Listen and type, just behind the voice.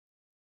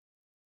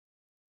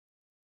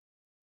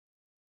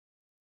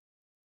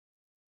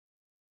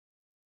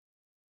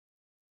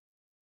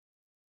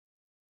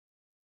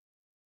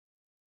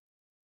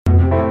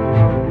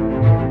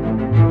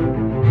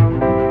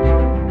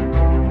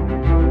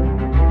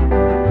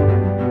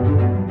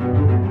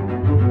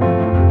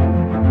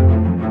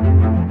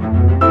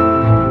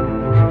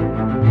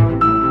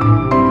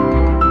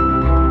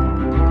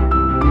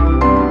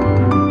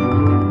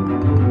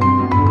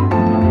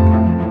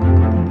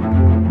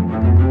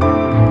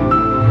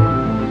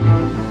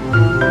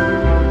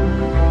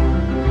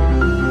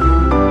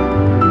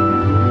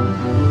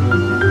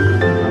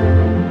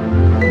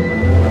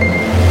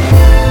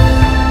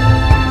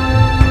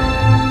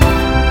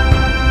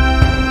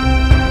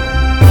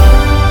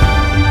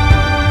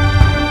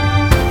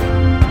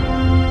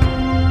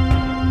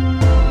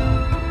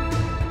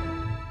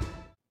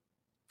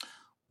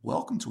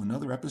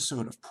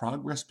episode of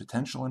Progress,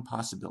 Potential, and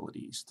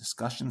Possibilities,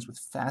 discussions with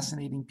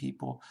fascinating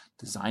people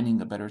designing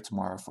a better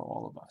tomorrow for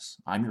all of us.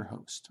 I'm your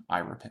host,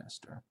 Ira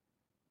Pastor.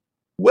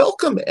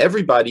 Welcome,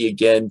 everybody,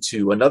 again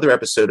to another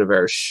episode of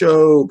our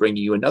show,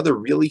 bringing you another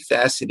really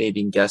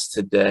fascinating guest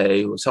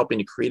today who's helping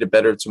to create a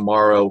better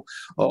tomorrow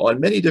on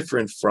many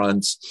different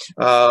fronts.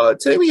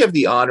 Today, we have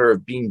the honor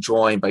of being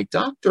joined by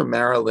Dr.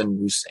 Marilyn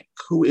Rusink,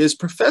 who is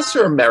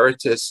Professor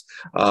Emeritus,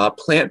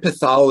 Plant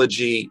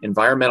Pathology,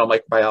 Environmental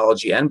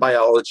Microbiology, and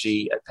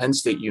Biology at Penn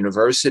State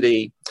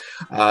University.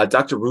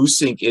 Dr.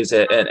 Rusink is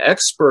an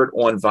expert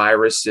on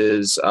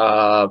viruses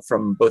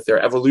from both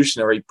their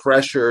evolutionary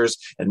pressures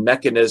and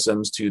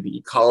mechanisms to the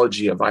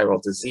ecology of viral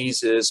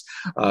diseases.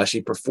 She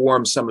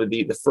performed some of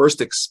the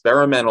first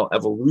experimental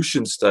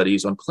evolution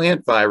studies on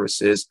plant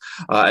viruses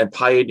and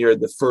pioneered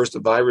the first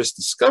virus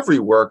discovery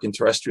work in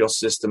terrestrial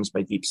systems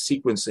by deep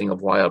sequencing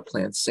of wild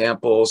plant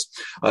samples.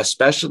 A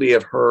specialty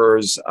of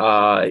hers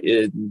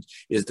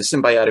is the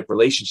symbiotic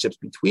relationships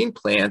between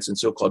plants and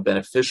so-called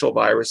beneficial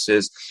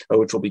viruses,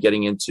 which we'll be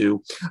getting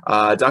into.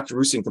 Dr.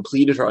 Rusink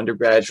completed her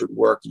undergraduate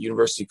work at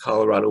University of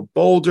Colorado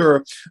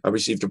Boulder,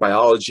 received her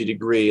biology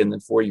degree, and then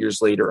 4 years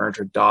later earned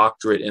her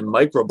doctorate in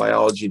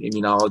microbiology and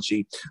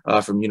immunology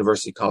from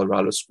University of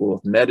Colorado School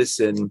of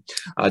Medicine.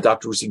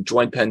 Dr. Rusink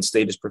joined Penn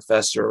State as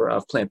professor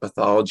of plant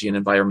pathology and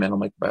environmental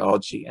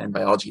microbiology and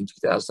biology in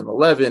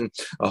 2011,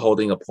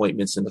 holding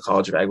appointments in the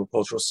College of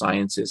Agricultural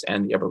Sciences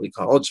and the Eberly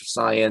College of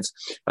Science,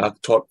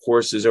 taught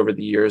courses over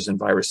the years in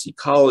virus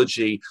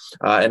ecology,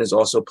 and has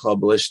also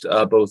published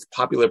both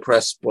popular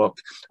press book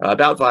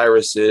about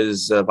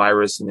viruses,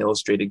 Virus and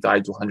Illustrated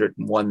Guide to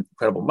 101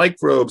 Incredible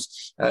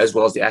Microbes, as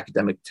well as the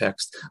academic text,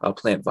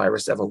 Plant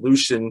Virus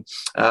Evolution.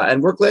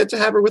 And we're glad to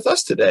have her with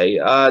us today.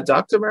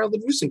 Dr.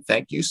 Marilyn Rusink,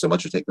 thank you so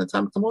much for taking the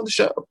time to come on the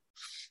show.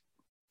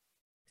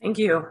 Thank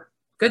you.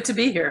 Good to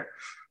be here.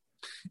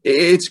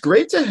 It's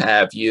great to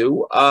have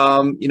you.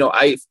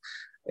 I've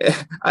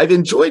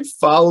enjoyed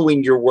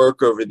following your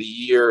work over the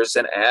years,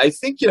 and I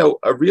think,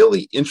 a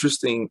really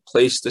interesting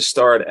place to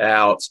start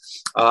out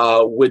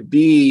would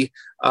be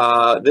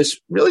this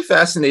really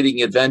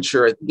fascinating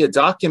adventure. I think you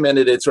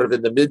documented it sort of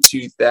in the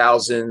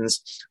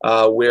mid-2000s,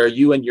 where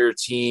you and your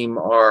team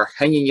are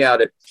hanging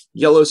out at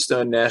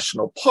Yellowstone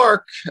National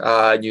Park.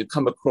 You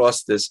come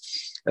across this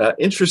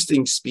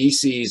interesting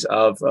species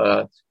of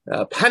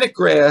panic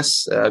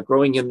grass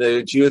growing in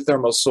the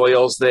geothermal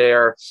soils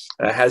there,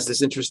 has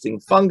this interesting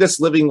fungus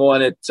living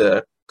on it,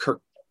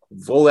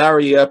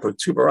 Volaria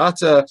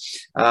protuberata,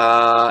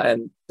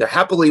 and they're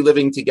happily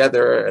living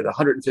together at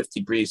 150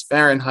 degrees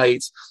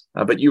Fahrenheit.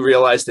 But you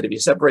realize that if you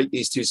separate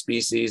these two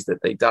species,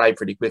 that they die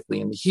pretty quickly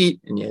in the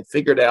heat, and you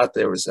figured out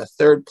there was a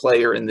third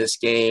player in this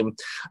game,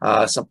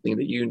 something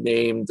that you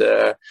named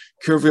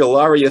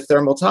Curvularia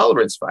thermal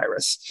tolerance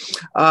virus.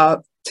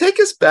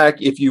 Take us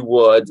back, if you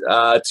would,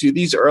 to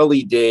these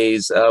early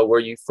days where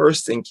you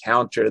first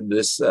encountered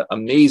this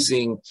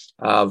amazing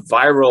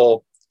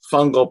viral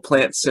fungal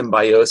plant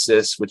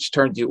symbiosis, which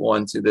turned you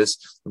on to this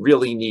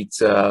really neat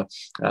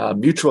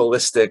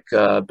mutualistic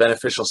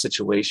beneficial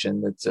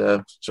situation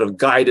that sort of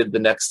guided the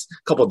next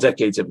couple of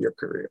decades of your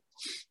career.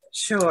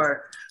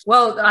 Sure.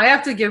 Well, I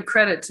have to give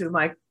credit to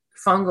my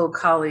fungal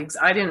colleagues.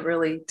 I didn't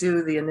really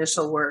do the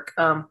initial work.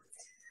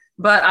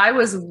 But I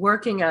was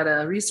working at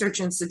a research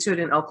institute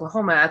in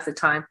Oklahoma at the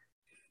time.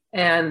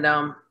 And,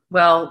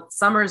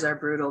 summers are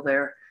brutal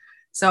there.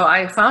 So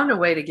I found a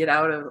way to get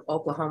out of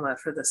Oklahoma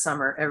for the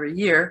summer every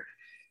year.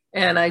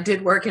 And I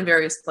did work in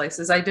various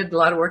places. I did a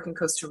lot of work in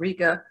Costa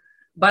Rica,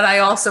 but I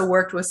also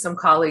worked with some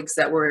colleagues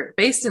that were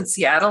based in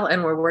Seattle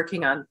and were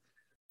working on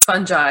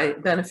fungi,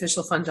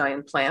 beneficial fungi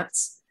in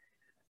plants.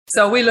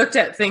 So we looked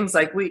at things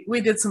like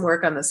we did some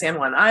work on the San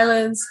Juan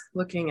Islands,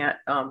 looking at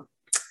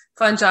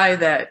fungi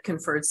that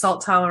conferred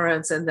salt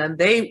tolerance. And then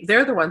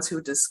they're the ones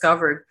who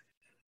discovered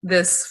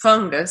this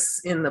fungus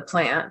in the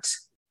plant.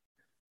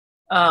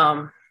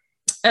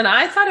 And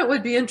I thought it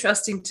would be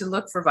interesting to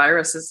look for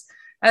viruses.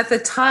 At the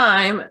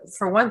time,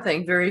 for one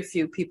thing, very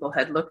few people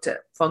had looked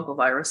at fungal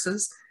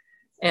viruses.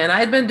 And I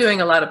had been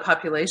doing a lot of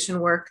population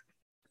work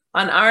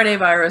on RNA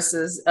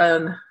viruses.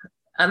 And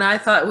I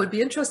thought it would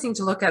be interesting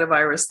to look at a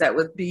virus that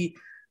would be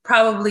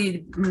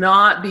probably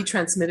not be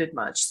transmitted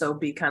much. So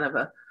be kind of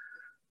a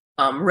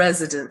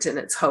resident in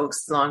its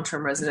host,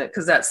 long-term resident,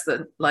 because that's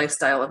the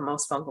lifestyle of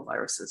most fungal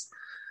viruses.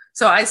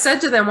 So I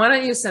said to them, why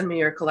don't you send me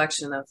your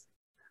collection of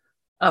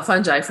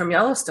fungi from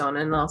Yellowstone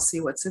and I'll see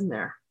what's in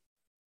there.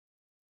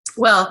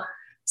 Well,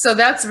 so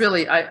that's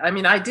really,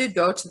 I did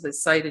go to the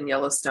site in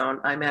Yellowstone.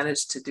 I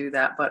managed to do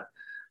that, but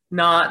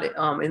not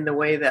in the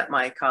way that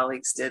my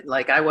colleagues did.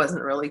 Like I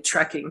wasn't really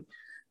trekking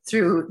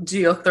through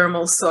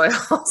geothermal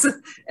soils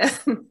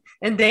and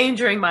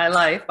endangering my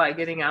life by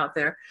getting out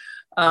there.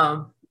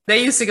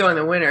 They used to go in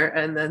the winter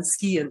and then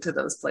ski into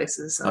those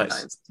places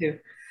sometimes too.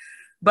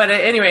 But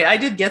anyway, I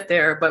did get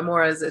there, but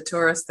more as a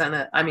tourist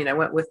than I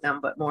went with them,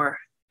 but more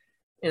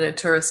in a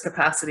tourist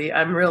capacity.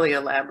 I'm really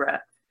a lab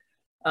rat.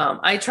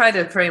 I try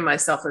to frame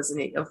myself as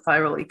a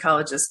viral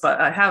ecologist, but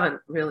I haven't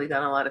really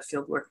done a lot of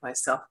field work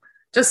myself,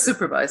 just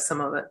supervised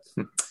some of it.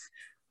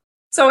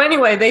 So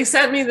anyway, they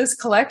sent me this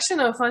collection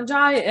of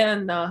fungi,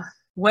 and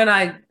when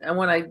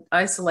I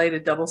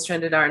isolated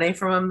double-stranded RNA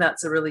from them,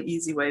 that's a really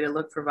easy way to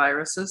look for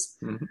viruses.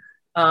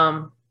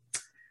 Mm-hmm.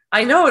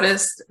 I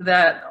noticed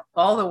that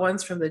all the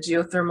ones from the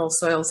geothermal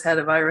soils had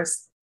a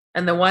virus,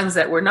 and the ones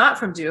that were not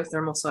from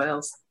geothermal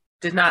soils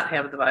did not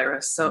have the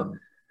virus. So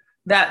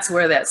that's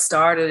where that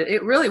started.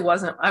 It really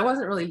wasn't, I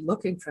wasn't really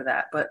looking for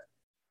that, but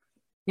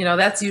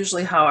that's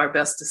usually how our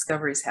best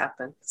discoveries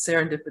happen,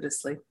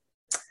 serendipitously.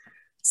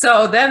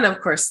 So then,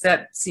 of course,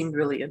 that seemed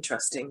really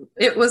interesting.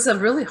 It was a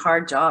really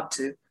hard job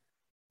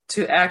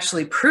to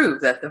actually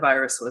prove that the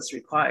virus was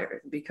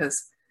required,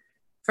 because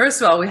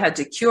first of all, we had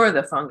to cure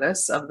the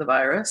fungus of the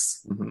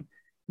virus. Mm-hmm.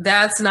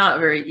 That's not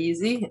very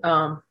easy.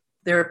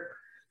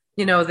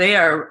 They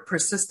are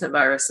persistent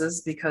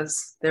viruses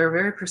because they're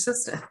very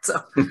persistent.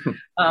 So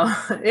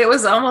it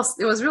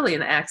was really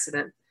an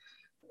accident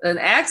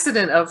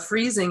of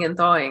freezing and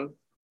thawing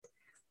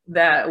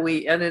that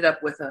we ended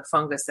up with a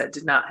fungus that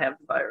did not have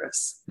the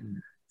virus. Mm-hmm.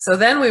 So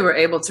then we were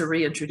able to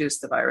reintroduce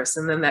the virus,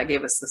 and then that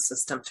gave us the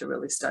system to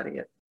really study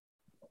it.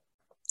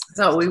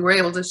 So we were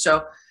able to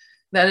show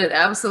that it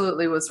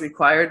absolutely was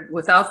required.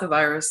 Without the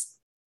virus,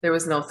 there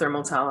was no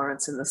thermal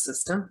tolerance in the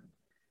system.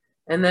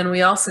 And then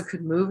we also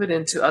could move it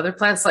into other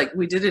plants, like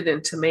we did it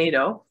in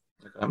tomato.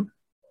 Okay.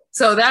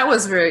 So that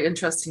was very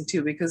interesting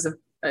too, because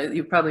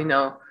you probably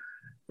know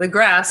the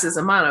grass is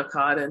a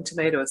monocot and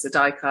tomato is a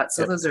dicot.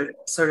 So those are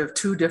sort of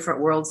two different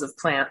worlds of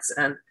plants.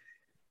 And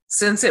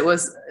since it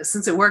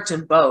worked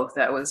in both,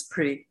 that was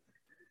pretty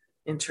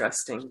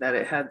interesting that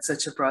it had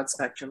such a broad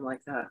spectrum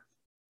like that.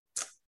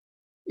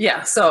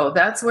 Yeah, so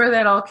that's where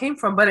that all came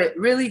from. But it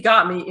really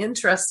got me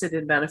interested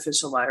in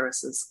beneficial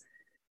viruses.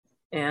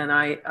 And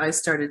I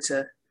started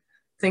to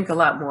think a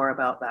lot more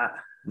about that,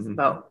 mm-hmm.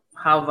 about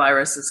how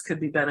viruses could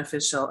be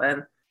beneficial.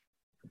 And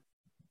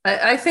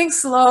I think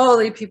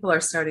slowly people are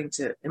starting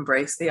to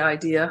embrace the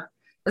idea,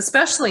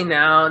 especially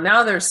now.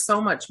 Now there's so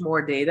much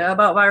more data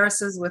about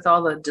viruses with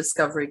all the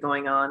discovery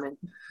going on and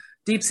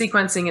deep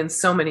sequencing in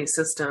so many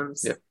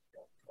systems. Yep.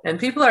 And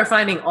people are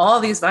finding all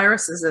these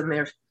viruses in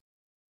there.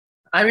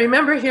 I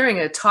remember hearing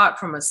a talk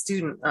from a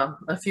student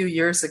a few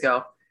years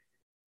ago,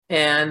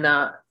 and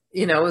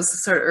it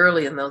was sort of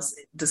early in those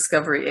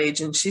discovery age.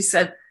 And she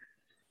said,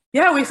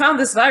 yeah, we found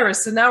this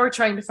virus, so now we're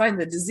trying to find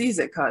the disease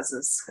it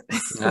causes.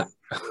 Yeah.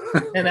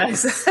 And I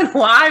said,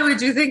 why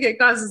would you think it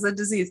causes a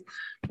disease?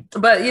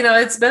 But,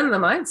 it's been the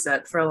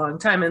mindset for a long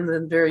time. And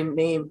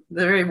the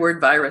very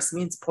word virus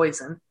means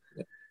poison.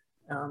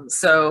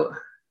 So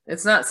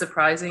it's not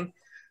surprising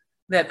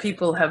that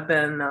people have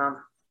been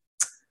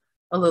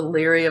a little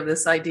leery of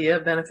this idea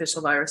of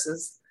beneficial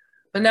viruses.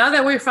 But now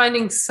that we're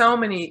finding so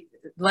many,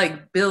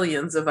 like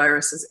billions of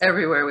viruses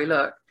everywhere we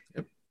look,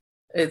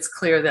 it's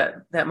clear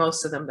that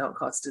most of them don't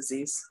cause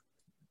disease.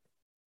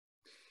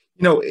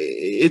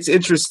 It's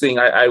interesting.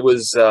 I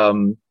was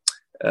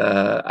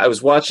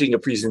watching a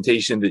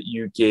presentation that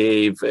you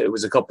gave. It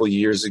was a couple of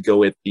years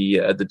ago at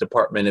the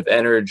Department of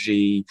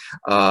Energy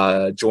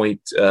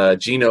Joint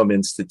Genome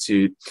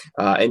Institute,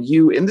 and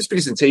you, in this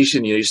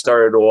presentation, you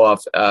started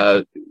off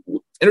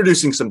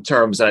introducing some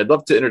terms, and I'd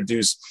love to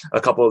introduce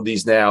a couple of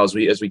these now as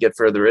we get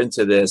further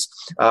into this.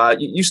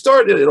 You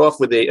started it off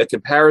with a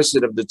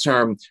comparison of the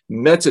term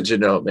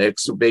metagenomics,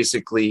 so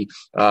basically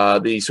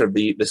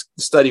the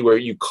study where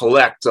you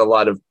collect a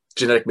lot of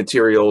genetic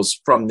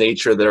materials from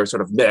nature that are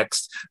sort of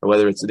mixed,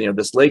 whether it's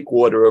this lake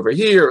water over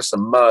here or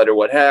some mud or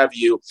what have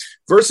you,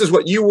 versus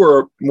what you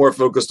were more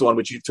focused on,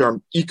 which you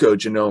termed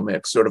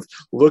ecogenomics, sort of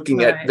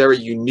looking at very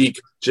unique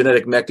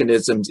genetic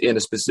mechanisms in a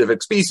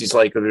specific species,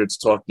 like whether it's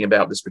talking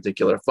about this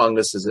particular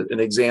fungus as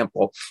an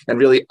example, and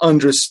really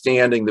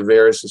understanding the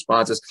various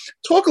responses.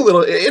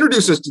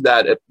 Introduce us to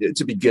that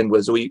to begin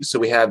with, so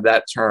we have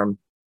that term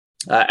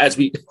as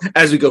we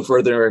go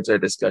further into our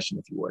discussion,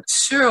 if you would.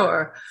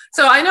 Sure.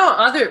 So I know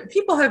other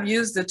people have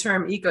used the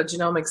term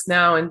ecogenomics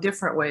now in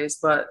different ways,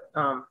 but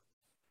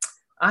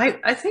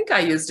I think I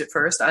used it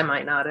first. I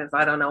might not have.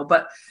 I don't know.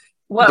 But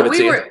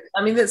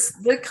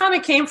that kind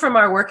of came from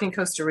our work in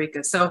Costa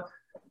Rica. So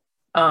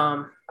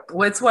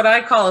it's what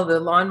I call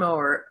the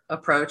lawnmower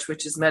approach,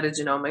 which is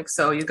metagenomics.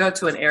 So you go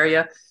to an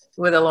area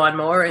with a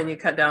lawnmower and you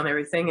cut down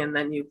everything, and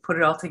then you put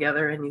it all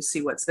together and you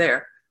see what's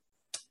there.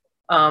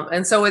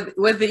 And so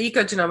with the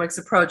ecogenomics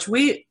approach,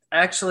 we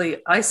actually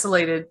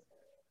isolated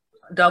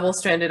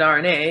double-stranded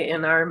RNA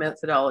in our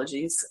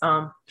methodologies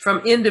from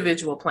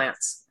individual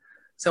plants.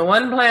 So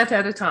one plant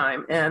at a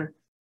time. And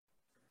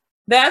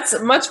that's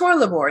much more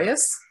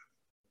laborious,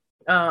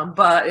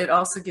 but it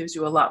also gives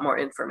you a lot more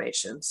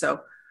information.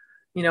 So,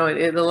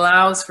 it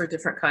allows for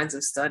different kinds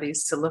of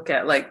studies to look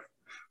at, like,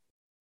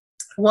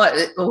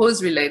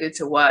 who's related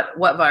to what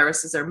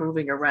viruses are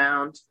moving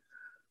around.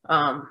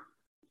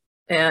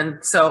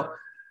 And so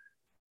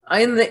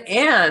in the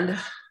end,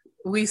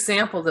 we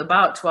sampled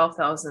about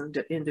 12,000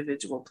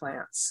 individual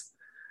plants,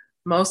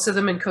 most of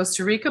them in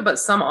Costa Rica, but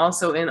some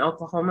also in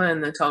Oklahoma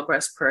and the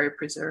Tallgrass Prairie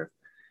Preserve.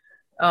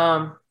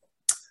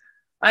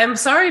 I'm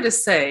sorry to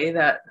say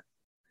that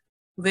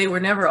they were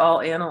never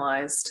all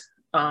analyzed.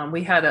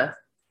 We had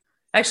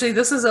Actually,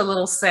 this is a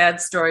little sad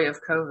story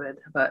of COVID,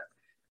 but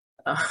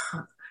uh,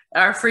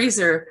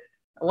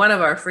 one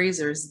of our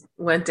freezers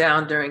went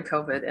down during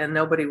COVID and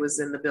nobody was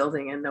in the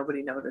building and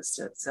nobody noticed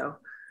it. So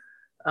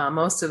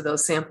most of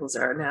those samples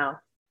are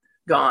now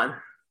gone,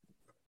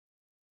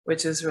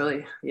 which is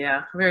really,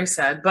 very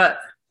sad. But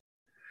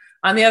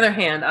on the other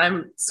hand,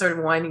 I'm sort of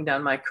winding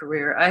down my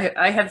career.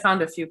 I had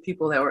found a few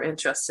people that were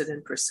interested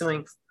in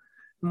pursuing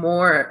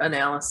more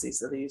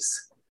analyses of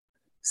these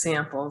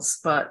samples,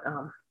 but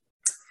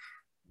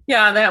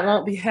that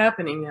won't be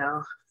happening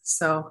now.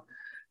 So,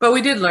 but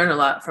we did learn a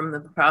lot from the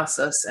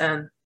process.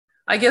 And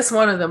I guess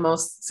one of the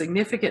most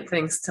significant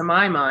things to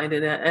my mind,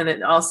 and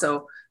it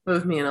also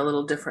moved me in a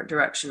little different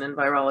direction in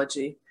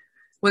virology,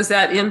 was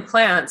that in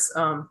plants,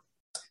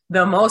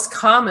 the most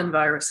common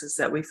viruses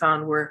that we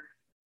found were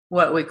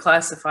what we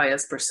classify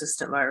as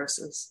persistent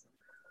viruses.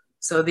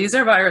 So these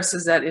are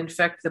viruses that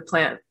infect the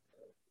plant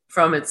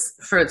for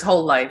its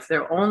whole life.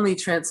 They're only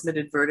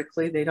transmitted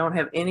vertically. They don't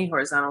have any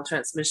horizontal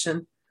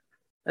transmission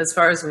as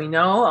far as we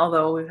know,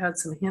 although we've had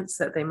some hints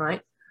that they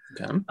might.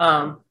 Okay.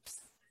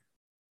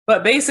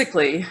 But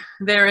basically,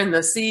 they're in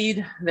the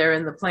seed, they're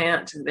in the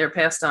plant, they're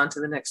passed on to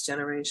the next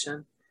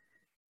generation.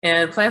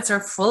 And plants are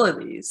full of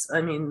these.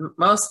 I mean,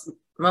 most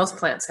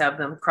plants have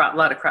them. A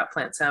lot of crop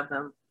plants have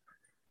them.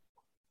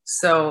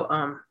 So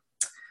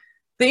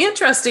the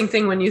interesting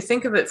thing when you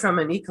think of it from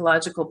an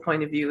ecological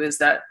point of view is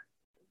that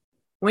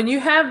when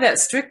you have that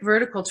strict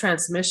vertical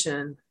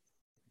transmission,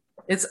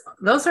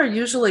 those are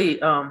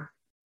usually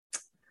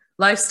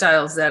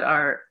lifestyles that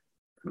are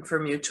for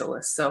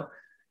mutualists. So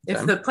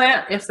if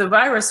the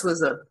virus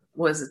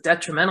was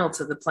detrimental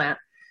to the plant,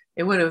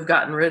 it would have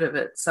gotten rid of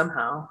it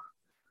somehow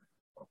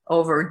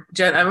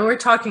we're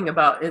talking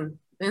about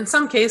in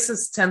some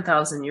cases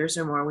 10,000 years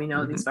or more. We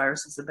know these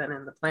viruses have been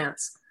in the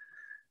plants.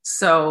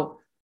 So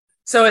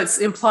it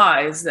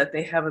implies that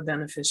they have a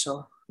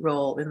beneficial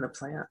role in the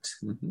plant.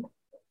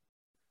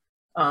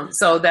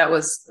 So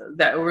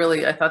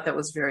I thought that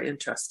was very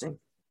interesting.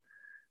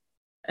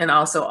 And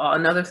also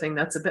another thing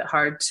that's a bit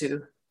hard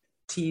to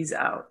tease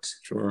out.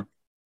 Sure.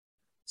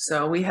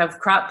 So we have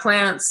crop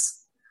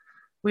plants.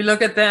 We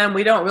look at them.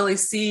 We don't really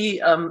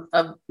see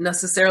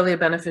necessarily a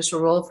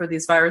beneficial role for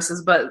these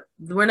viruses, but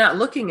we're not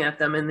looking at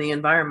them in the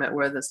environment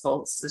where this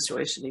whole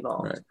situation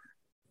evolved. Right.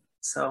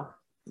 So,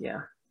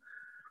 yeah.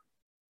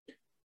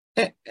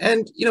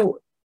 And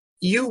you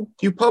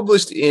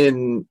published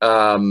in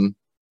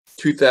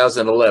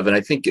 2011.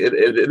 I think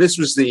this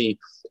was the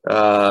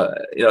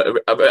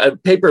a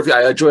paper.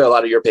 I enjoy a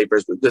lot of your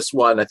papers, but this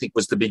one I think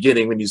was the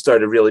beginning when you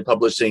started really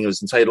publishing. It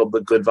was entitled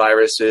 "The Good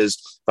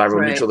Viruses: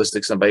 Viral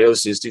Mutualistic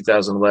Symbiosis,"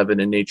 2011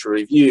 in Nature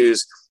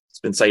Reviews. It's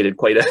been cited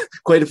quite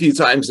a few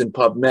times in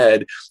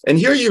PubMed. And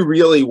here you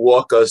really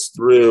walk us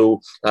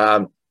through.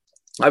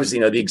 Obviously,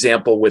 the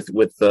example with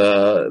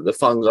the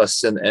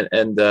fungus and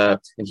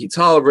heat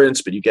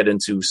tolerance, but you get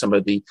into some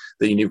of the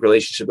unique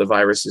relationship of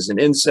viruses and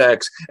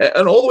insects,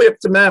 and all the way up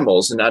to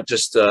mammals, and not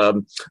just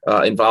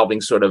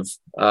involving sort of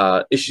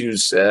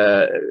issues,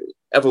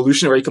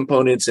 evolutionary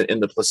components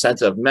in the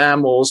placenta of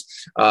mammals,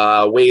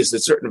 ways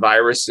that certain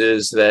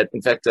viruses that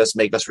infect us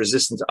make us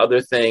resistant to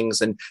other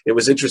things. And it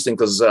was interesting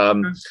because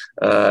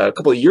a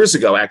couple of years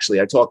ago, actually,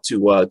 I talked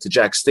to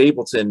Jack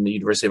Stapleton, the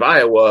University of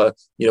Iowa,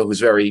 who's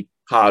very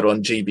hot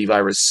on GB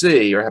virus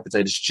C or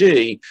hepatitis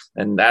G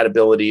and that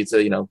ability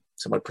to,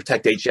 somewhat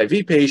protect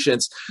HIV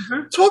patients.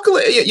 Talk a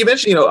little, you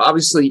mentioned,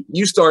 obviously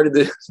you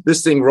started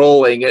this thing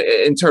rolling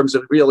in terms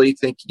of really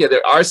thinking,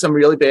 there are some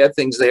really bad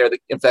things there that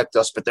infect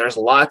us, but there's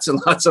lots and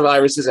lots of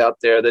viruses out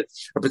there that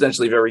are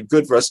potentially very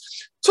good for us.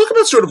 Talk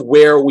about sort of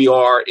where we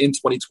are in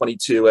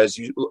 2022 as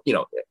you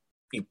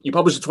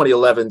published in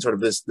 2011, sort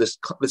of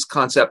this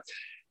concept.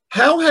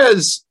 How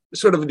has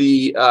sort of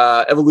the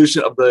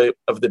evolution of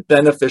the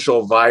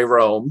beneficial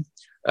virome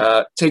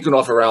taken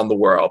off around the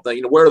world? Now,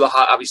 where are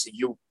obviously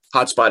you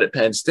hotspot at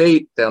Penn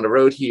State down the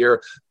road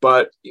here,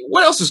 but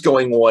what else is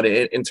going on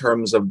in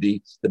terms of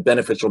the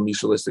beneficial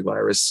mutualistic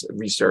virus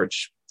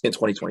research in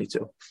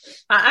 2022?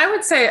 I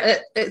would say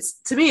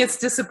to me, it's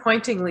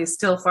disappointingly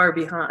still far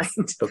behind.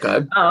 Okay.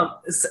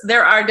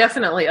 There are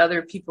definitely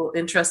other people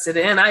interested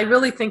in, and I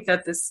really think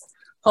that this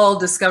whole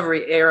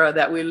discovery era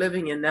that we're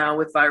living in now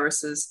with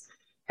viruses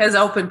has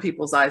opened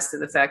people's eyes to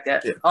the fact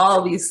that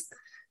all these,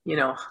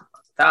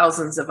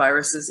 thousands of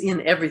viruses in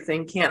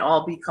everything can't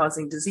all be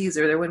causing disease,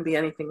 or there wouldn't be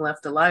anything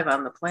left alive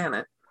on the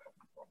planet.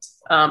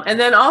 And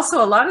then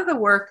also a lot of the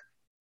work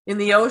in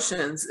the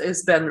oceans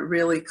has been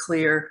really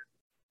clear.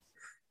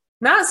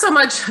 Not so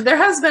much, there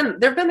have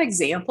been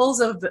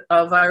examples of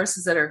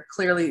viruses that are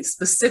clearly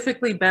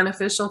specifically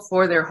beneficial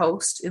for their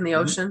host in the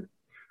ocean.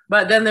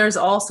 But then there's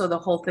also the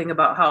whole thing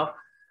about how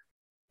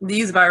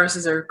these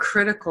viruses are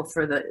critical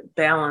for the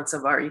balance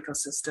of our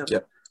ecosystem.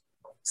 Yep.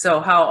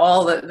 So how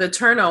all the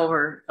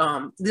turnover,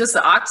 just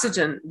the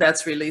oxygen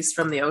that's released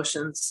from the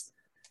oceans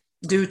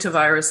due to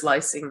virus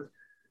lysing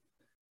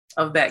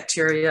of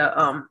bacteria.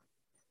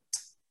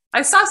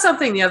 I saw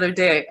something the other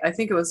day, I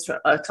think it was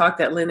a talk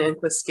that Lynn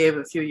Enquist gave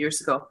a few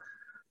years ago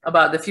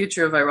about the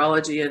future of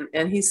virology.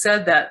 And he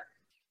said that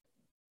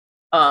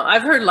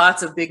I've heard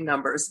lots of big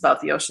numbers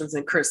about the oceans,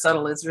 and Kurt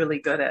Suttle is really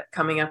good at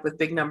coming up with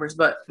big numbers.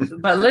 But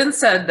Lynn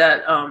said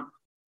that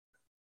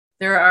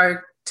there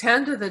are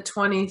 10 to the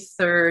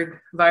 23rd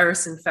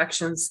virus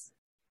infections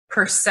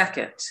per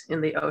second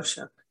in the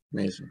ocean.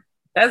 Amazing.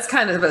 That's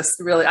kind of a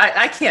really,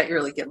 I can't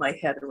really get my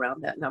head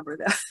around that number.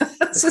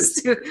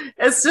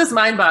 It's just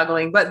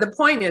mind-boggling. But the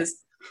point is,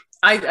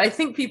 I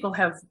think people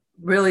have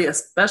really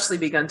especially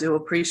begun to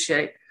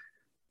appreciate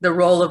the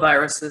role of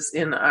viruses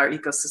in our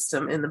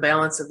ecosystem, in the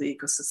balance of the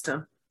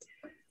ecosystem.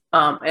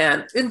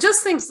 And in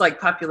just things like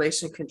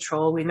population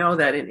control, we know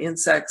that in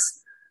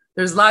insects,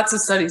 there's lots of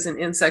studies in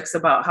insects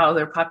about how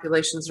their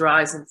populations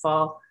rise and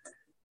fall.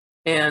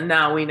 And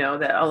now we know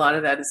that a lot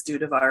of that is due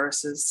to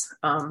viruses.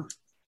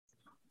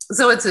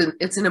 So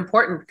it's an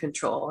important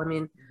control. I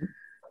mean,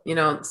 you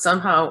know,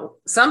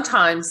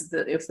 sometimes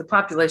if the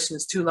population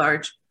is too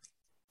large,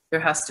 there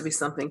has to be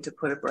something to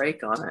put a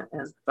brake on it.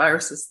 And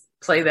viruses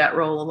play that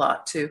role a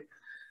lot too.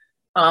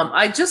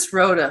 I just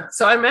wrote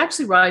so I'm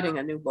actually writing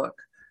a new book.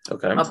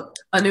 Okay.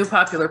 A new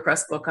popular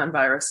press book on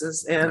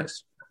viruses. And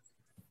Nice.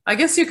 I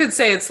guess you could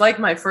say it's like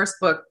my first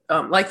book,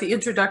 like the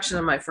introduction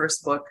of my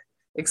first book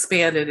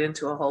expanded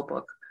into a whole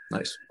book.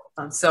 Nice.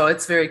 So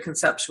it's very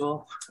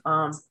conceptual.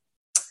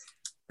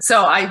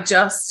 So I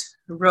just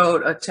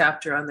wrote a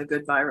chapter on the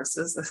good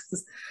viruses.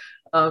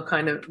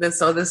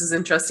 So this is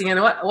interesting. And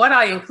what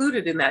I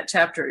included in that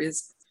chapter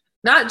is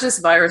not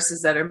just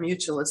viruses that are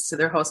mutualist to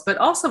their host, but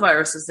also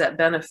viruses that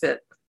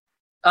benefit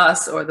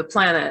us or the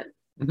planet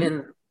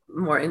in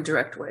more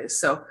indirect ways.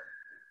 So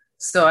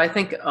I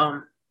think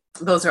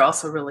those are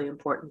also really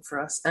important for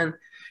us. And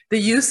the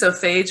use of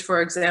phage,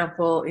 for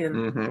example,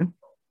 and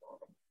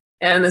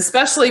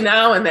especially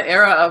now in the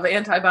era of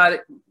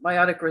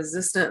antibiotic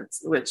resistance,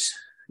 which,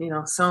 you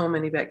know, so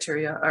many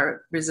bacteria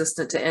are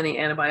resistant to any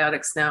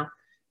antibiotics now,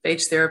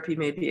 phage therapy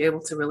may be able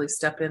to really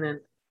step in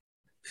and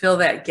fill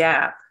that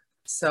gap.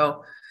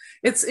 So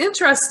it's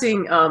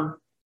interesting.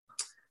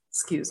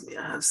 Excuse me,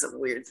 I have some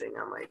weird thing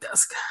on my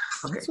desk.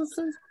 Okay.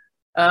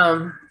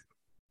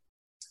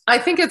 I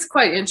think it's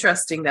quite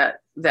interesting that,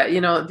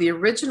 you know, the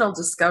original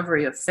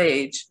discovery of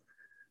phage,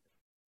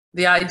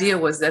 the idea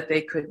was that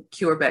they could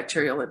cure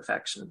bacterial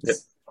infections. Yep.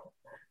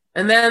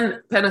 And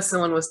then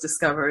penicillin was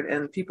discovered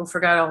and people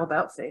forgot all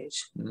about phage.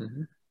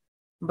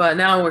 But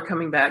now we're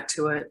coming back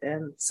to it.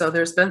 And so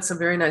there's been some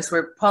very nice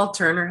work. Paul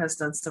Turner has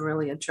done some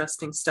really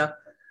interesting stuff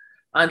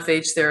on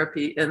phage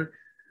therapy. And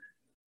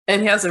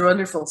he has a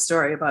wonderful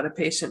story about a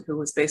patient who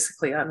was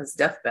basically on his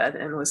deathbed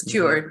and was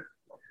cured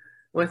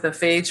with a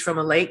phage from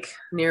a lake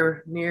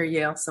near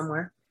Yale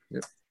somewhere.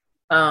 Yep.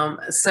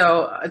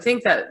 So I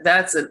think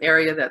that's an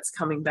area that's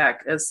coming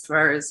back, as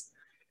far as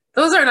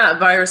those are not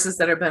viruses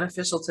that are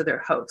beneficial to their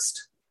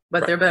host,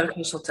 but they're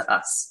beneficial to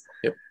us.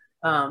 Yep.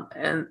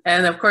 And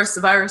of course,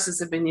 the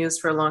viruses have been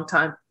used for a long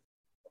time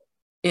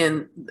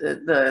in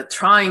the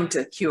trying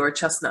to cure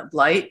chestnut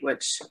blight,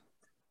 which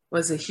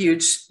was a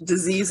huge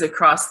disease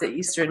across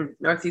the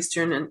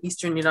northeastern and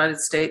eastern United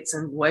States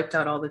and wiped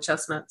out all the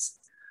chestnuts.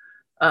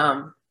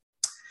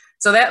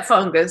 So that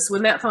fungus,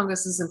 when that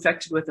fungus is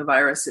infected with a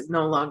virus, it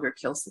no longer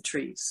kills the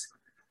trees.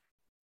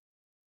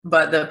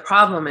 But the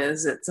problem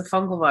is it's a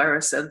fungal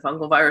virus, and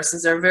fungal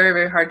viruses are very,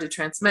 very hard to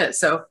transmit.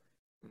 So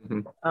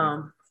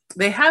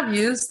they have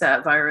used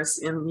that virus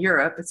in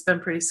Europe. It's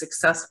been pretty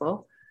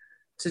successful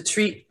to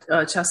treat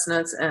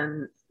chestnuts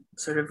and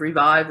sort of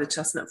revive the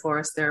chestnut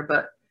forest there.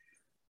 But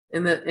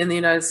in the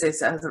United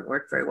States, that hasn't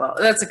worked very well.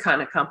 That's a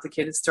kind of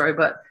complicated story,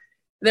 but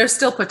there's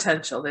still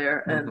potential there,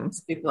 and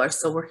people are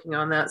still working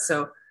on that.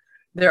 So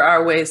there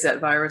are ways that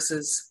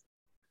viruses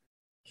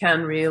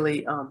can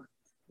really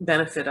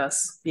benefit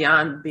us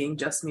beyond being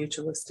just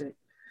mutualistic.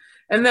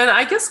 And then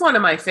I guess one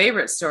of my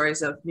favorite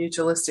stories of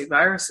mutualistic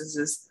viruses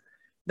is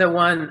the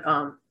one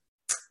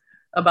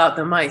about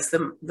the mice,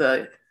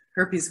 the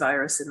herpes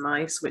virus in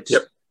mice, which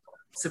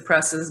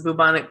suppresses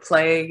bubonic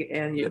plague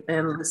and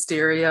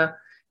listeria.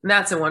 And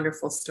that's a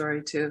wonderful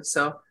story too.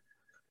 So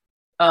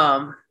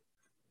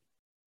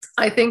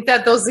I think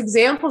that those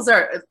examples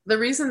are, the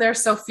reason they're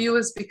so few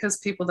is because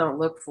people don't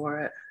look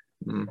for it.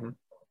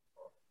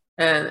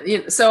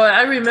 And so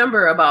I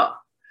remember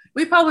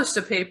we published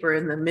a paper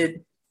in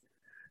the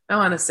I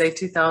want to say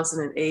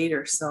 2008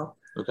 or so,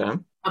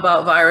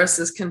 about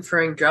viruses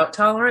conferring drought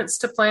tolerance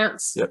to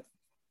plants. Yep.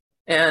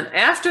 And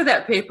after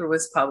that paper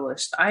was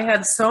published, I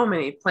had so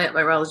many plant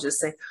virologists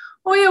say,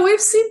 "Oh yeah,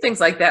 we've seen things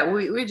like that.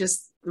 We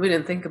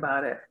didn't think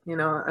about it, you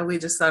know, and we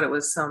just thought it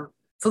was some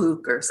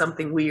fluke or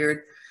something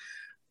weird."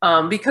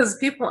 Because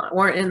people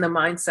weren't in the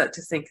mindset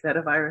to think that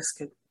a virus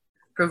could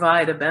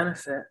provide a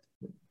benefit.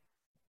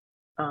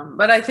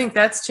 But I think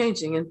that's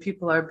changing, and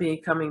people are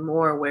becoming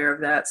more aware of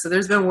that. So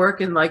there's been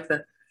work in like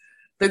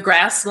the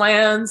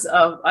grasslands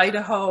of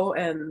Idaho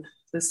and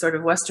the sort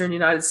of Western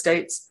United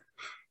States,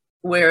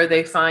 where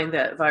they find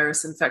that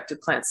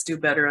virus-infected plants do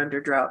better under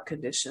drought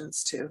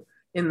conditions too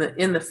in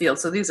the field.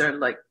 So these are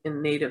like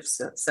in native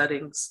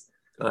settings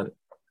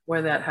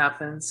where that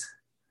happens.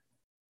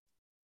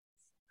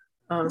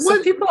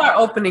 So people are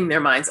opening their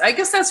minds. I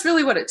guess that's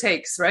really what it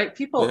takes, right?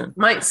 People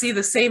might see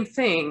the same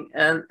thing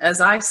and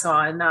as I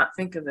saw and not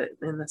think of it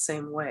in the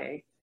same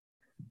way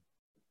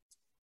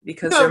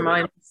because their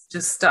mind is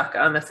just stuck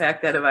on the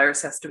fact that a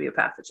virus has to be a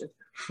pathogen.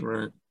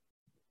 Right.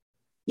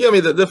 Yeah, I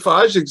mean the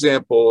phage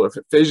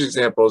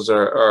examples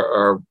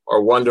are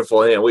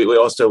wonderful. And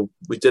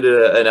we did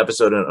an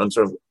episode on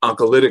sort of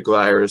oncolytic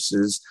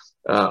viruses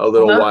a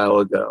little while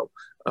ago.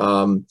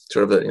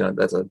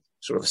 That's a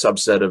sort of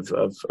subset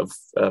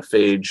of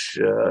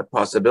phage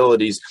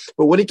possibilities.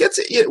 But when it gets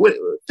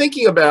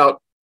thinking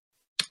about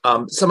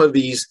some of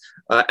these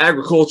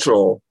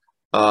agricultural,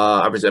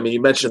 I mean,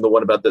 you mentioned the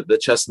one about the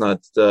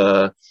chestnut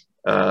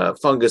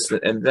fungus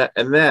and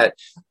that.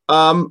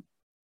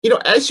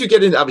 As you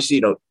get into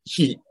obviously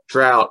heat,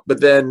 drought,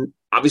 but then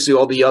obviously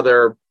all the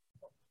other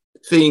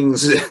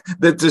things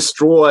that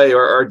destroy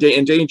or are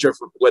in danger,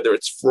 whether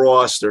it's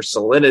frost or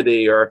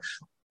salinity or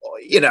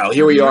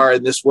here we are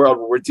in this world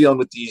where we're dealing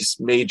with these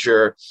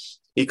major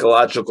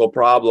ecological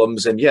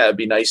problems. And it'd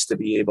be nice to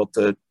be able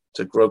to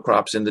grow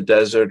crops in the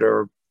desert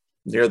or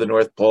near the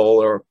North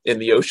Pole or in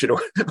the ocean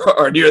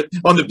or near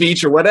on the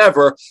beach or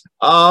whatever.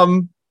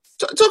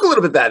 Talk a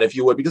little bit that, if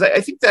you would, because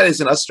I think that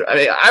is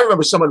I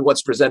remember someone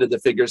once presented the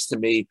figures to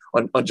me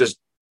on just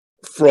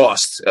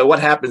frost. What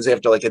happens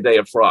after like a day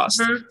of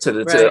frost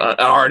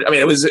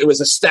it was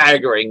a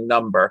staggering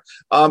number.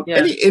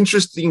 Any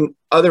interesting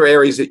other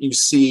areas that you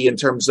see in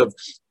terms of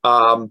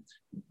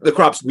the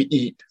crops we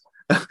eat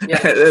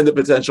and the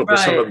potential for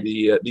some of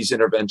these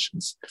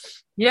interventions?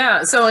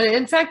 Yeah. So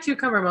in fact,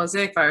 cucumber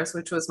mosaic virus,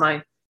 which was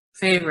my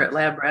favorite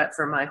lab rat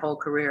for my whole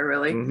career,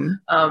 really,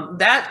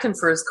 that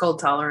confers cold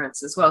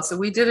tolerance as well. So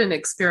we did an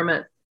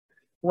experiment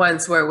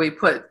once where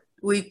and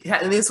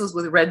this was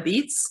with red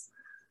beets.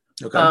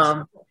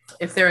 Okay.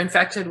 If they're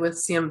infected with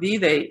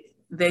CMV,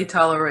 they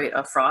tolerate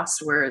a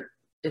frost, where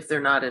if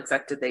they're not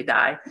infected, they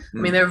die. I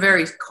mean, they're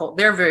very cold.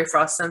 They're very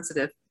frost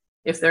sensitive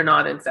if they're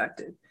not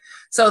infected.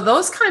 So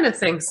those kind of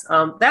things,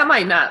 that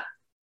might not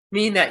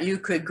mean that you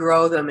could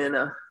grow them in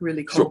a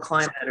really cold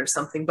climate or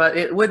something, but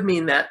it would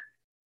mean that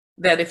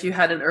if you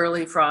had an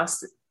early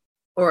frost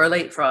or a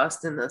late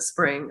frost in the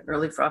spring,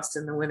 early frost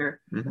in the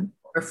winter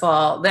or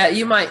fall, that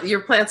your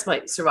plants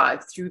might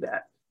survive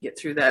get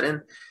through that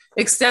and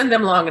extend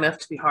them long enough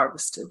to be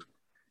harvested.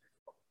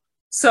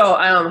 So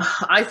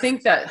I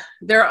think that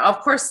there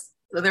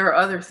are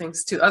other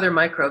things too. Other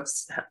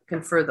microbes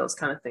confer those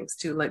kind of things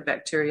too, like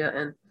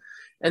bacteria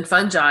and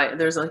fungi.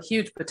 There's a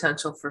huge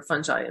potential for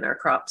fungi in our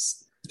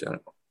crops. Got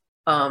it.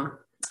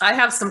 I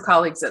have some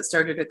colleagues that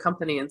started a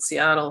company in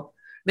Seattle.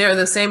 They're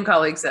the same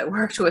colleagues that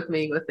worked with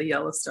me with the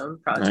Yellowstone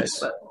project,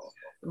 nice.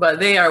 but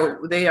they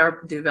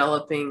are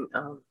developing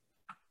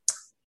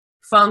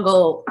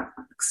fungal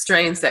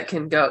strains that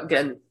can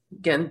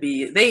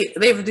be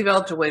they've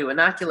developed a way to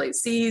inoculate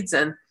seeds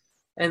and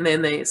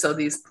then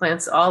these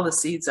plants, all the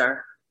seeds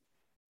are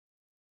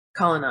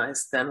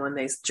colonized then when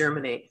they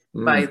germinate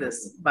by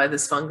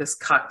this fungus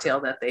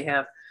cocktail that they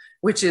have,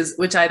 which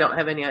I don't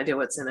have any idea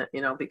what's in it,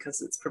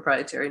 because it's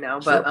proprietary now,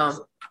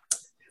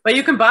 but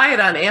you can buy it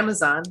on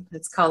Amazon.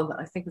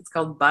 I think it's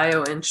called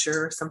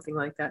BioEnsure or something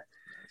like that.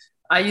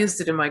 I used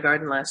it in my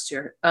garden last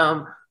year.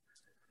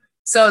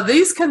 So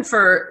these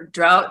confer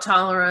drought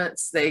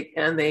tolerance. They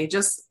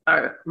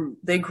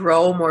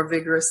grow more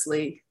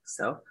vigorously.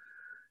 So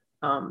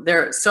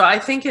I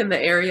think in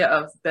the area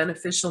of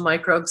beneficial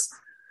microbes,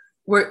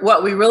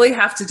 what we really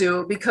have to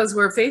do, because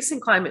we're facing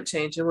climate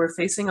change and we're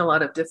facing a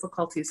lot of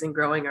difficulties in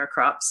growing our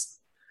crops,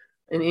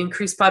 an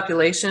increased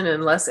population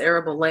and less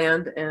arable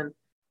land and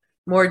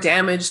more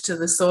damage to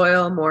the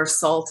soil, more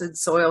salted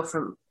soil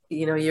from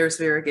years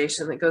of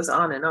irrigation that goes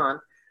on and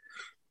on,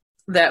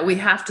 that we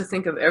have to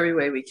think of every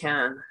way we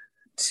can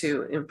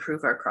to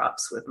improve our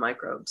crops with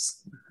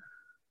microbes.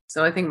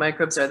 So I think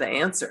microbes are the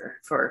answer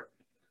for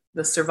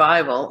the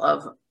survival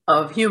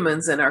of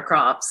humans and our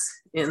crops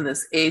in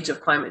this age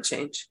of climate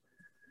change,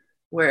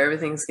 where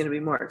everything's going to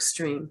be more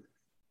extreme.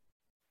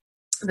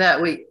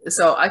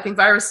 So I think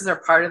viruses are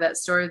part of that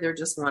story. They're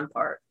just one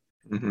part.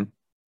 Mm-hmm.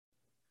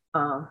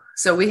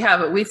 So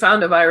we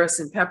found a virus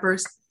in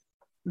peppers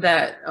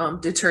that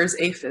deters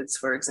aphids,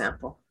 for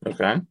example.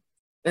 Okay.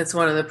 It's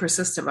one of the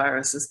persistent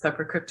viruses,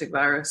 pepper cryptic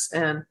virus,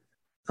 and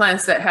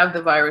plants that have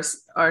the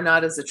virus are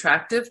not as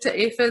attractive to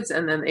aphids,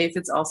 and then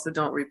aphids also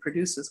don't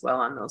reproduce as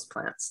well on those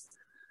plants.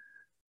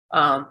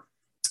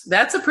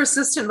 That's a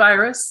persistent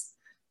virus,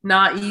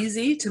 not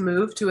easy to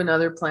move to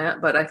another plant,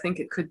 but I think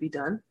it could be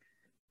done.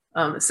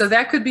 So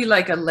that could be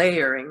like a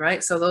layering,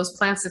 right? So those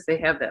plants, if they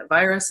have that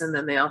virus, and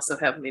then they also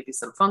have maybe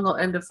some fungal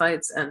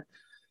endophytes, and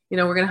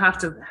we're going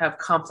to have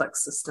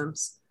complex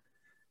systems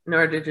in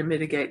order to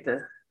mitigate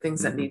the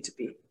things that need to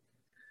be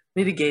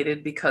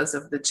mitigated because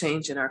of the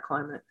change in our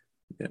climate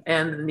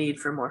and the need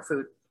for more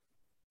food.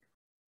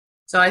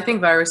 So I think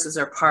viruses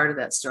are part of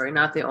that story,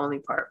 not the only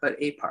part, but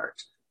a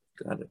part.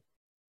 Got it.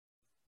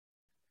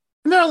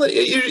 Now,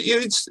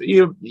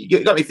 you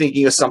got me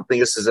thinking of something.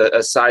 This is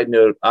a side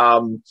note.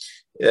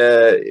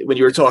 when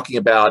you were talking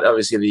about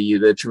obviously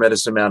the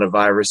tremendous amount of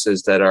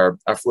viruses that are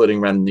floating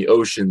around in the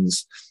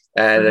oceans.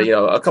 And,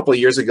 a couple of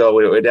years ago,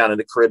 we were down in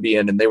the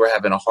Caribbean and they were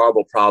having a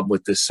horrible problem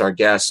with this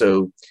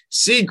Sargasso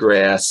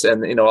seagrass.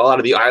 And, a lot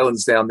of the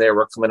islands down there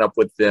were coming up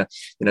with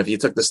if you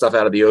took the stuff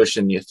out of the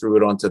ocean, you threw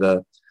it onto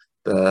the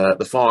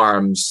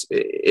farms,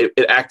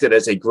 it acted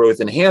as a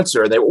growth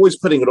enhancer. And they were always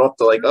putting it off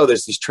to like, oh,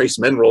 there's these trace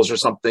minerals or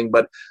something.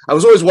 But I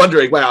was always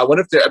wondering, wow, I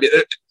wonder if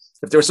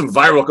there was some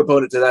viral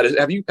component to that.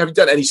 Have you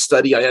done any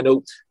study? I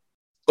know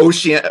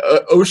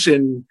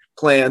ocean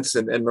plants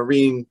and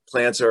marine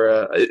plants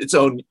are its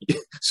own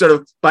sort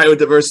of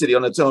biodiversity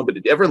on its own. But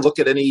did you ever look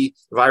at any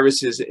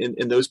viruses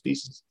in those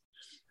pieces?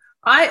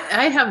 I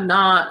have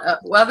not,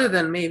 other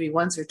than maybe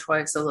once or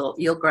twice, a little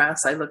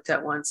eelgrass I looked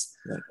at once.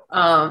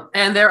 Right.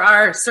 And there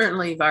are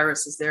certainly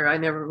viruses there. I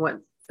never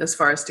went as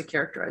far as to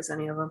characterize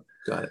any of them.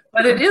 Got it.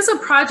 But it is a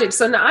project.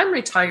 So now I'm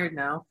retired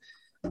now.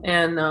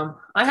 And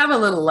I have a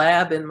little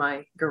lab in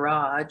my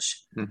garage.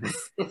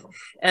 Mm-hmm.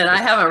 And I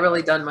haven't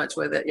really done much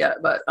with it yet.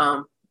 But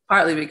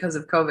partly because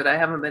of COVID, I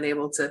haven't been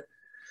able to.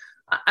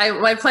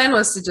 My plan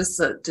was to just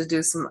to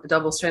do some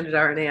double-stranded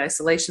RNA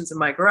isolations in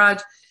my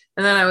garage.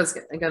 And then I was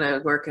going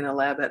to work in a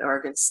lab at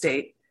Oregon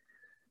State.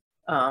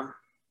 But,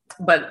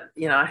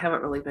 I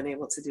haven't really been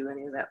able to do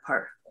any of that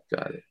part.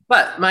 Got it.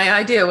 But my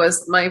idea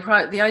was,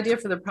 the idea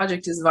for the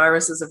project is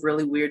viruses of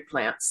really weird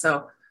plants.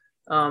 So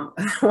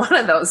one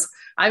of those,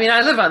 I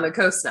live on the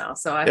coast now,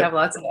 so I have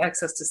lots of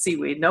access to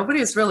seaweed.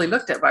 Nobody's really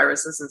looked at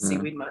viruses in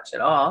seaweed much at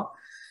all.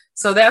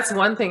 So that's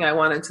one thing I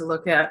wanted to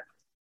look at.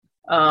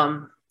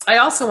 I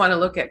also want to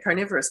look at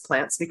carnivorous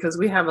plants because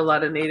we have a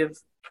lot of native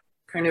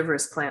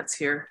carnivorous plants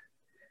here.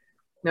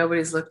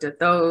 Nobody's looked at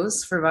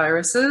those for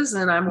viruses,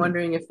 and I'm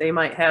wondering if they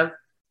might have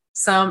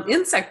some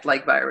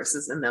insect-like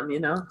viruses in them,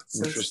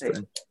 since they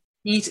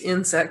eat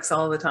insects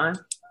all the time.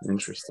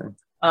 Interesting.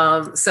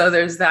 So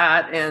there's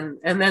that. And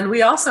then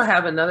we also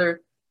have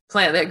another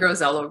plant that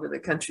grows all over the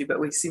country, but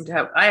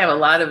I have a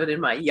lot of it in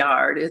my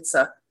yard. It's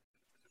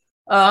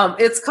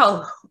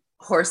called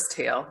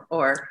horsetail,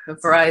 or a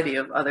variety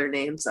of other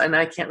names. And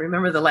I can't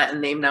remember the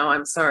Latin name now.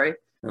 I'm sorry.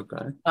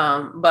 Okay.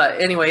 But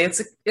anyway,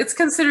 it's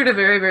considered a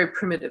very, very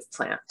primitive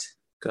plant.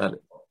 Got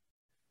it.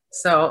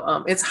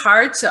 So it's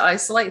hard to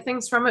isolate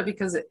things from it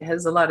because it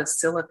has a lot of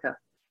silica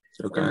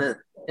in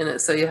it.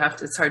 So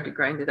it's hard to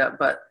grind it up,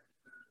 but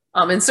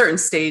in certain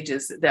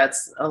stages,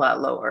 that's a lot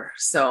lower.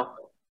 So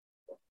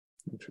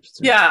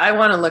interesting. Yeah, I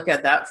want to look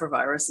at that for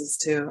viruses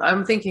too.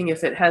 I'm thinking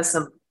if it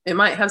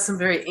might have some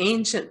very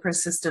ancient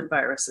persistent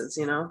viruses,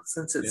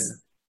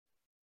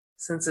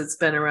 since it's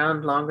been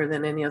around longer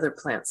than any other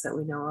plants that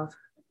we know of.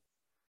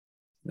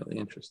 Really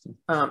interesting.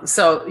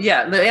 So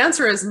yeah, the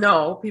answer is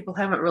no. People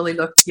haven't really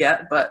looked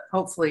yet, but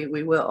hopefully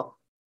we will.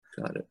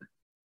 Got it.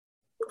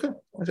 Okay.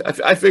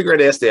 I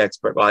figured I'd ask the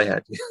expert, but I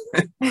had to.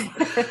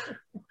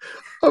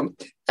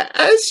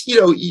 As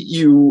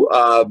you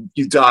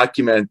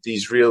document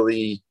these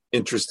really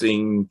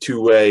interesting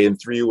two-way and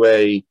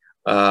three-way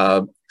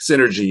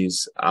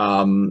synergies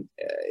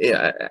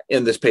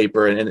in this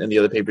paper and the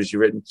other papers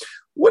you've written,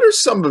 what are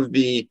some of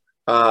the,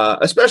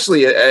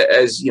 especially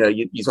as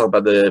you talk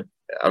about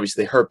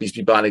obviously herpes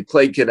bubonic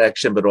plague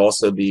connection, but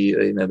also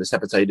this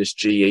hepatitis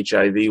G,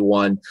 HIV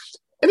one.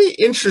 Any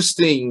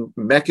interesting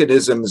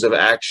mechanisms of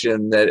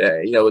action that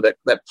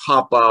that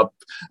pop up?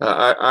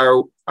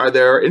 Are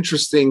there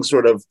interesting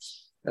sort of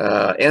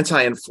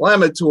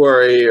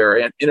anti-inflammatory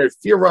or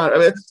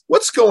interferon?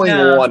 What's going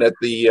on at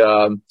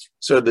the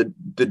sort of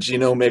the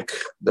genomic,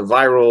 the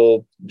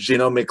viral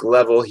genomic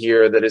level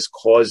here that is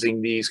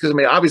causing these? Because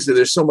obviously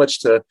there's so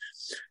much to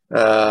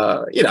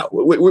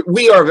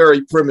we are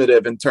very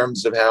primitive in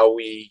terms of how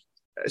we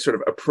sort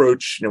of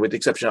approach, with the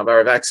exception of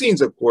our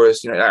vaccines, of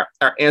course, our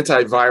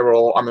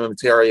antiviral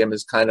armamentarium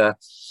is kind of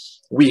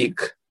weak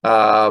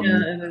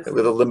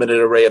with a limited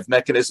array of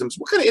mechanisms.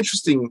 What kind of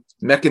interesting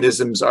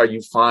mechanisms are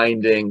you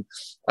finding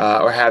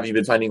or have you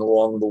been finding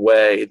along the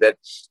way that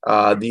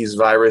these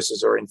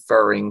viruses are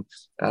inferring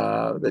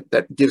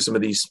that give some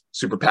of these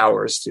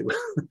superpowers to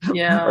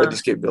or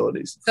these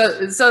capabilities?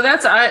 So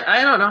that's,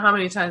 I don't know how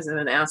many times I've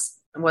been asked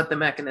what the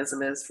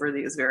mechanism is for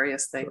these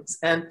various things.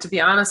 And to be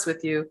honest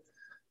with you,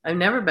 I've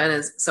never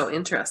been so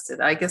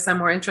interested. I guess I'm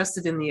more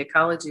interested in the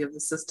ecology of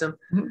the system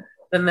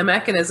than the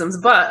mechanisms.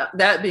 But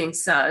that being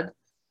said,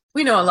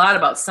 we know a lot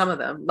about some of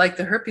them, like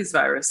the herpes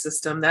virus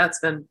system. That's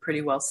been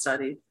pretty well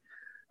studied.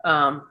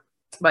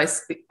 By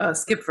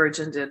Skip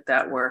Virgin did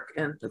that work,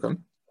 and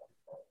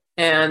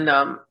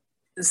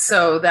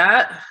so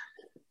that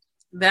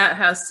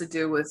has to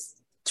do with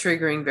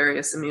triggering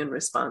various immune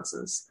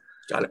responses.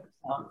 Got it.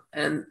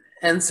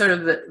 And sort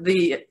of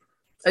the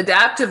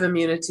adaptive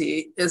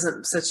immunity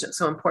isn't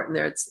so important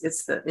there.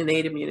 It's the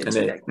innate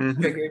immunity that gets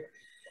triggered.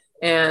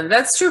 And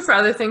that's true for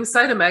other things.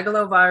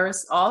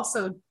 Cytomegalovirus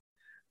also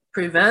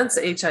prevents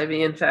HIV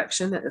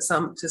infection to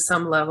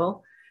some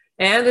level,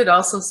 and it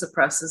also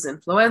suppresses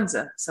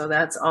influenza. So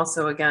that's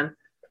also, again,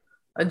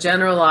 a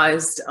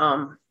generalized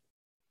kind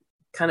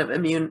of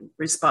immune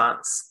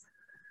response.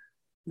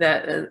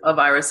 that a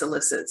virus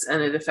elicits,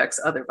 and it affects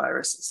other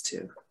viruses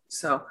too.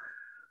 So,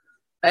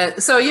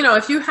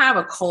 if you have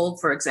a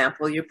cold, for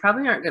example, you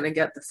probably aren't going to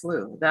get the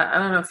flu.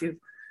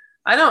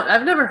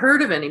 I've never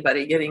heard of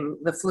anybody getting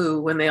the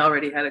flu when they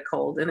already had a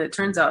cold. And it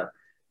turns out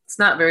it's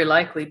not very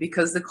likely,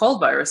 because the cold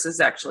virus is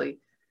actually,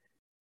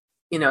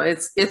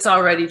 it's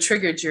already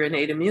triggered your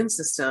innate immune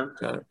system.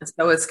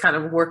 So it's kind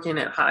of working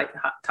at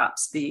top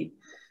speed.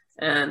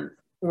 And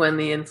when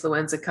the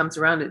influenza comes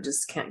around, it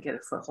just can't get a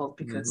foothold,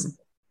 because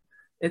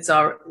it's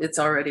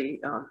already,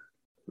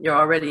 you're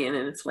already in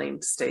an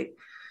inflamed state.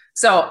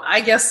 So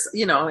I guess,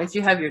 if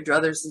you have your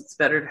druthers, it's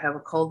better to have a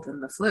cold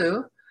than the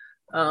flu.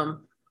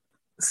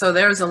 So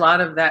there's a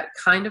lot of that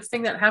kind of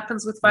thing that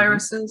happens with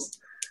viruses.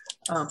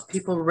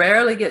 People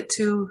rarely get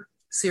two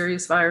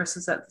serious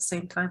viruses at the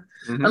same time,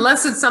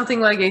 unless it's something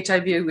like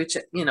HIV, which,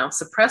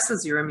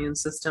 suppresses your immune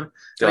system.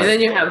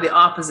 Then you have the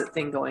opposite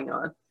thing going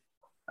on.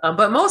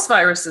 But most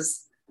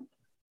viruses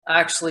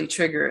actually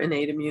trigger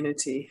innate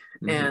immunity,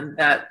 and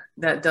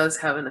that does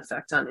have an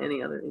effect on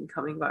any other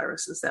incoming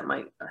viruses that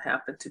might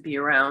happen to be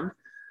around.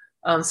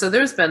 So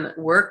there's been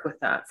work with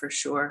that for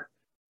sure,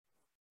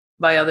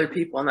 by other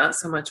people, not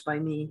so much by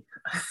me.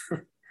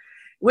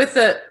 With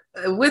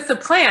the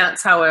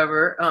plants,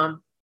 however,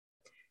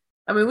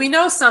 we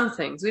know some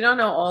things. We don't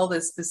know all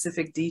the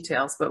specific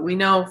details, but we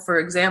know, for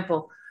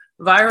example,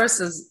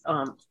 viruses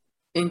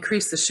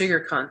increase the sugar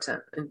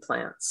content in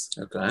plants.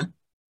 Okay.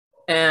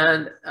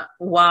 And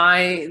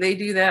why they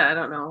do that, I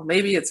don't know.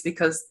 Maybe it's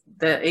because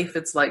the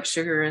aphids like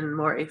sugar, and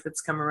more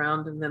aphids come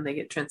around, and then they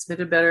get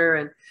transmitted better.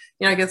 And,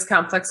 it gets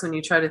complex when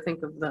you try to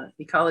think of the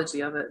ecology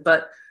of it.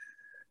 But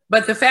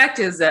the fact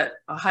is that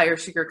a higher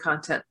sugar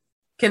content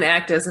can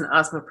act as an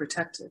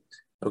osmoprotectant.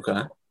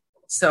 Okay.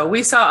 So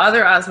we saw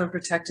other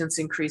osmoprotectants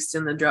increased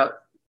in the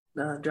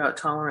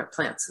drought-tolerant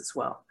plants as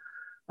well,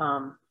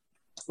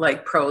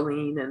 like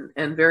proline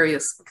and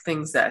various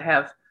things that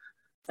have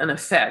an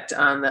effect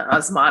on the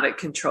osmotic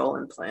control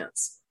in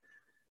plants.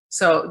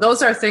 So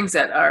those are things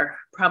that are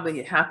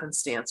probably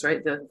happenstance,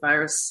 right? The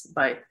virus,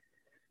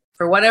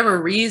 for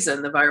whatever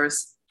reason, the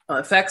virus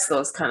affects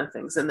those kind of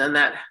things, and then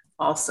that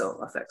also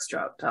affects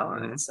drought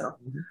tolerance. So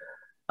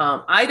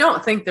I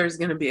don't think there's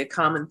going to be a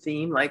common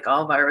theme, like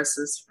all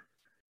viruses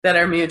that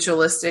are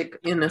mutualistic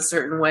in a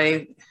certain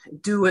way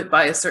do it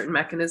by a certain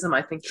mechanism.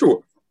 I think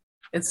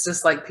it's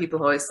just like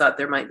people always thought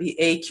there might be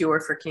a cure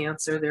for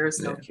cancer. There is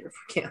no cure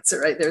for cancer,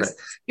 right?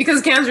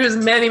 Because cancer is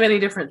many, many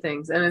different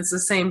things. And it's the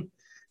same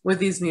with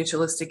these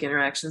mutualistic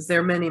interactions. There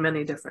are many,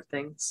 many different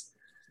things.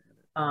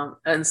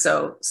 And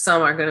so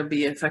some are going to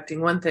be affecting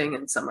one thing,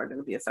 and some are going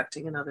to be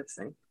affecting another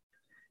thing.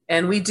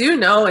 And we do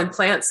know in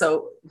plants,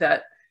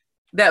 that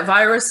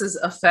viruses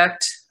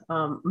affect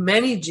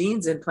many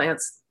genes in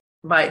plants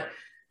by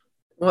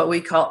what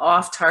we call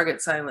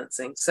off-target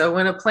silencing. So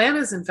when a plant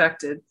is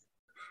infected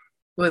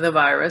with a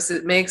virus,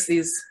 it makes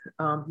these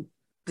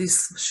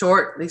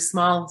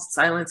small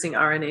silencing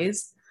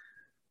RNAs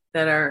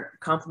that are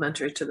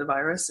complementary to the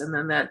virus, and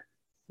then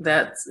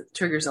that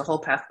triggers a whole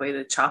pathway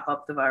to chop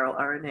up the viral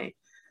RNA.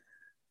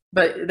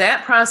 But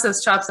that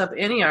process chops up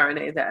any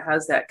RNA that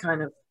has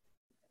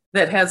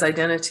that has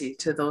identity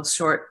to those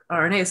short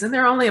RNAs, and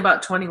they're only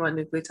about 21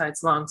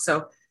 nucleotides long.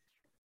 So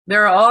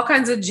there are all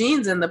kinds of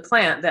genes in the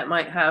plant that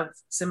might have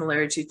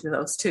similarity to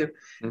those too.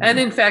 And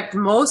in fact,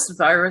 most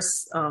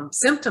virus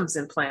symptoms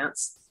in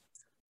plants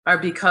are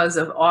because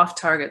of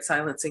off-target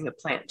silencing of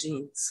plant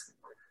genes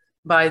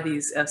by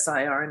these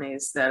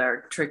siRNAs that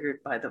are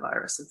triggered by the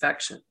virus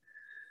infection.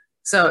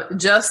 So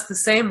just the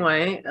same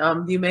way,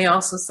 you may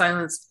also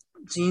silence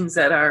genes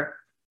that are,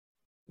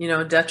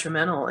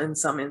 detrimental in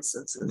some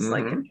instances,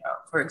 like in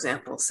drought, for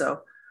example. So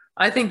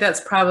I think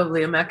that's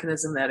probably a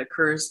mechanism that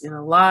occurs in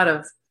a lot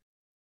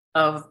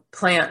of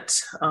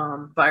plant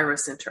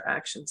virus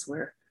interactions,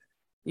 where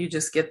you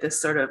just get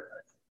this sort of,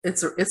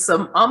 it's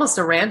almost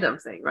a random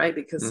thing, right?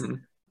 Because it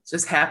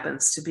just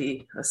happens to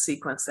be a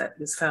sequence that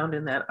is found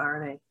in that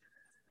RNA.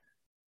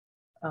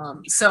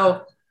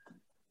 So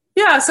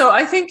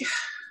I think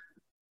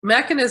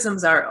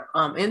mechanisms are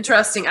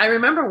interesting. I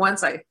remember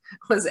once I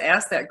was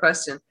asked that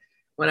question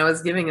when I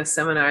was giving a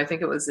seminar. I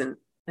think it was at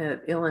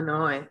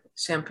Illinois,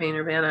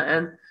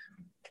 Champaign-Urbana,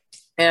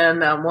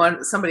 and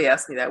somebody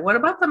asked me that, what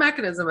about the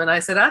mechanism? And I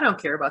said, I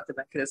don't care about the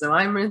mechanism.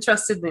 I'm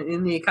interested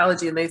in the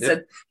ecology. And they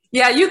said,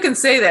 yeah, you can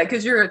say that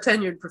because you're a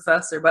tenured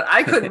professor, but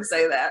I couldn't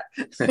say that.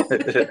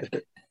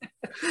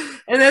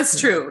 And that's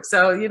true.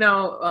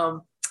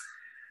 So,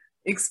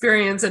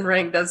 experience and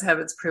rank does have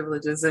its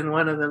privileges. And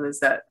one of them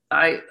is that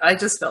I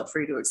just felt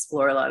free to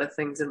explore a lot of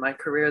things in my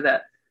career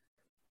that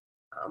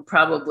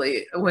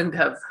probably wouldn't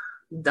have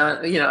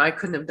done, I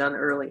couldn't have done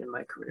early in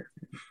my career.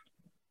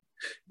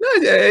 No,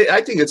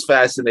 I think it's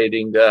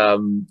fascinating.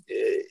 And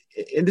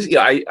this,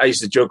 I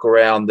used to joke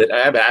around that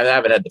I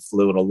haven't had the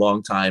flu in a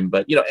long time,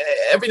 but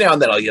every now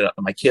and then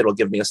my kid will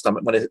give me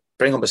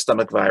bring home a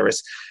stomach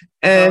virus,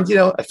 and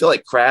I feel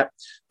like crap.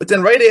 But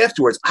then right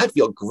afterwards, I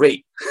feel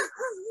great.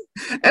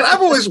 And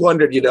I've always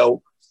wondered,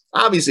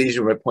 obviously, as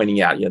you were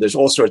pointing out, there's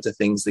all sorts of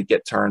things that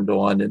get turned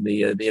on in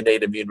the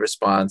innate immune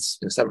response,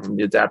 separate from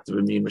the adaptive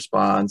immune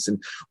response.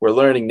 And we're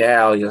learning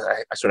now,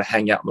 I sort of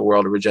hang out in the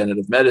world of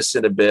regenerative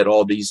medicine a bit,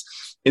 all these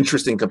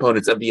interesting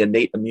components of the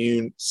innate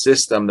immune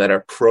system that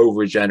are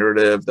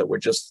pro-regenerative that we're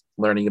just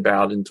learning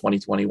about in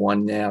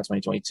 2021 now,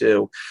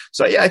 2022.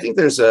 So yeah, I think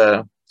there's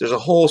a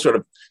whole sort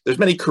of, there's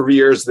many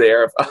careers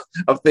there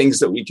of things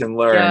that we can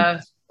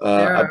learn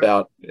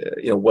about,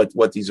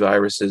 what these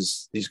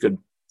viruses, these good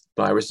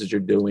viruses are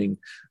doing.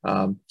 It's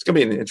going to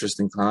be an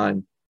interesting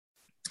time.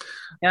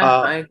 Yeah,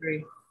 I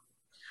agree.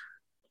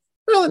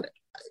 Well,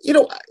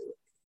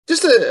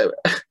 just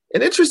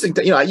an interesting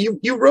thing.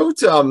 You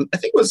wrote, I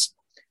think it was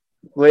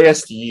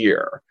last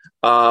year.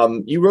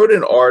 You wrote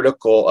an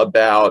article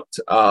about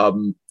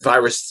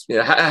virus,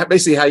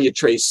 basically how you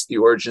trace the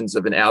origins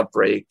of an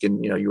outbreak,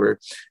 and you were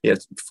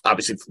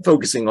obviously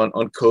focusing on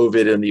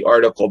COVID in the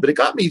article. But it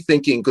got me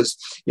thinking because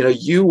you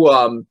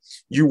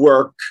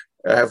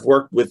have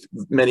worked with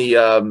many,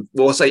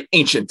 we'll say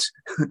ancient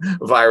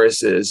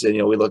viruses.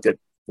 And, we look at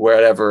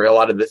wherever a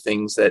lot of the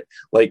things that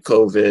like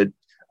COVID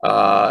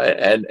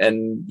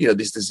and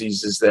these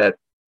diseases the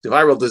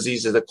viral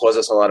diseases that cause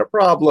us a lot of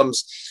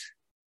problems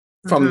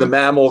from the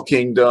mammal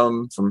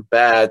kingdom, from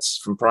bats,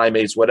 from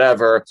primates,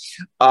 whatever.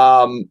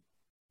 But,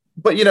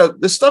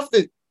 the stuff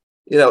that,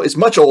 is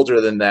much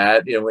older than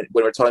that, when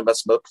we're talking about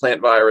some of the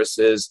plant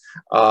viruses,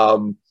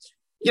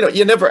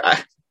 you never,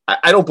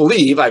 I don't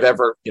believe I've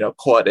ever,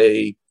 caught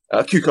a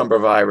cucumber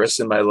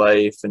virus in my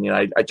life. And,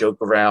 I joke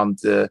around.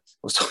 I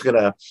was talking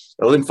to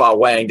Lin Fa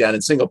Wang down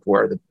in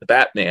Singapore, the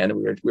Batman. And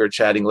we were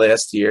chatting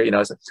last year.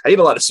 I said, I eat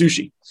a lot of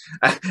sushi.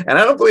 And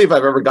I don't believe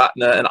I've ever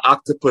gotten an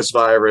octopus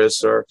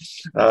virus or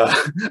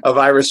a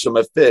virus from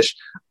a fish.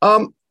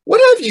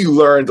 What have you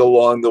learned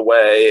along the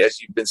way as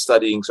you've been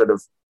studying sort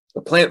of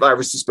the plant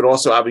viruses, but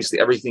also obviously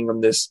everything in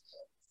this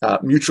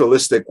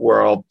mutualistic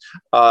world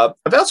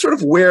about sort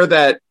of where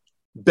that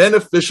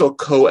beneficial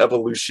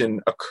coevolution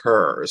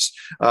occurs?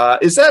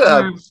 Is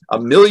that a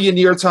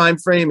million-year time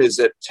frame? Is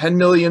it 10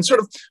 million? Sort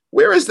of,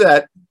 where is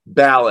that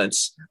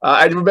balance?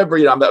 I remember,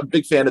 I'm a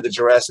big fan of the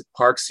Jurassic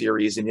Park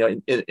series,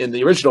 and in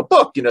the original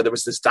book, there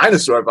was this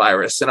dinosaur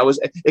virus, and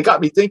it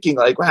got me thinking,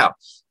 like, wow,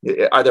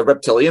 are there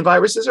reptilian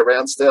viruses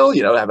around still?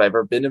 Have I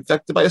ever been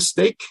infected by a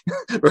snake?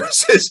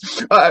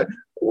 Versus,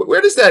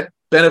 where does that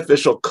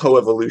beneficial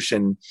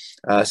coevolution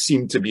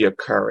seem to be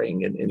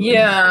occurring?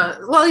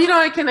 Well,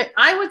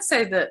 I would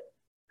say that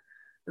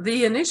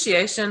the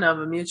initiation of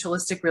a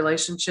mutualistic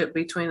relationship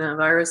between a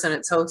virus and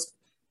its host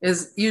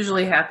is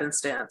usually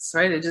happenstance,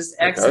 right? It just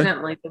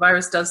accidentally, the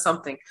virus does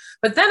something.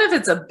 But then if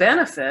it's a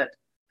benefit,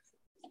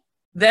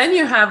 then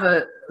you have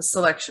a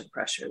selection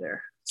pressure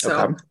there.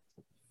 So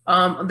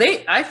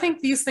I think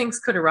these things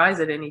could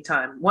arise at any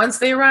time. Once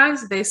they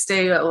arise, they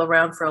stay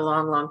around for a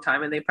long, long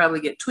time, and they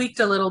probably get tweaked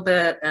a little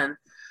bit. And,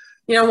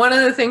 one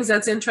of the things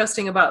that's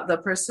interesting about the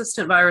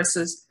persistent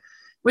viruses,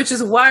 which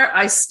is why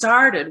I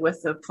started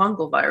with the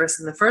fungal virus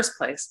in the first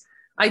place,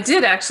 I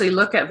did actually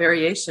look at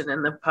variation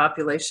in the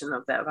population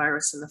of that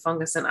virus and the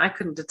fungus, and I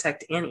couldn't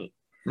detect any.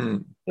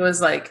 It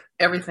was like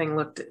everything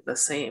looked the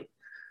same.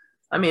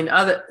 I mean,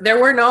 there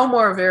was no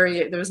more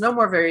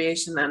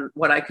variation than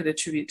what I could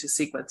attribute to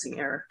sequencing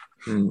error.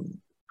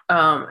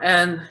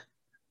 And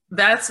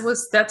that's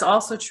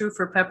also true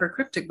for pepper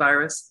cryptic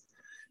virus.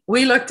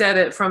 We looked at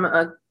it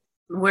from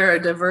where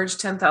it diverged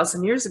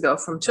 10,000 years ago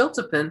from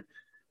chiltepin.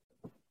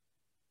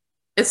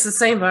 It's the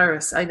same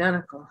virus,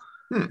 identical.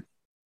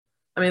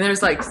 I mean,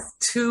 there's like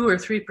 2 or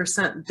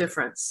 3%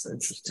 difference.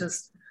 It's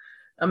just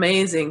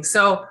amazing.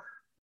 So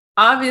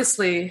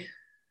obviously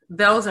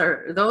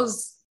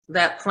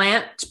that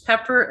plant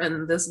pepper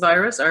and this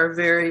virus are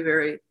very,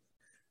 very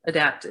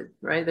adapted,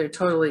 right? They're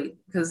totally,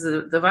 because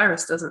the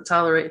virus doesn't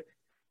tolerate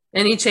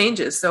any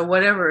changes. So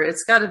whatever,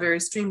 it's got a very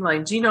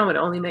streamlined genome. It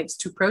only makes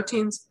 2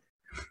 proteins,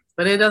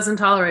 but it doesn't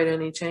tolerate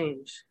any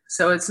change.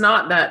 So it's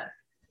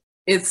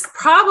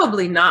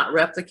probably not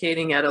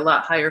replicating at a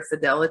lot higher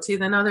fidelity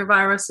than other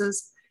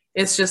viruses.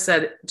 It's just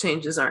that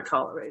changes aren't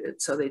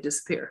tolerated, so they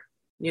disappear.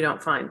 You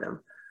don't find them.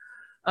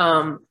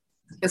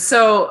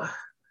 So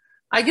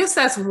I guess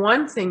that's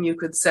one thing you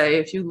could say.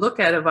 If you look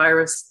at a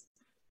virus,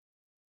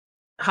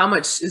 how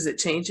much is it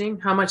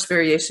changing? How much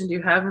variation do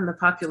you have in the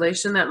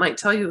population? That might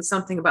tell you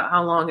something about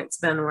how long it's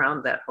been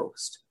around that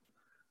host.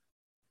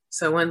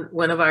 So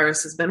when a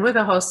virus has been with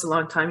a host a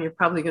long time, you're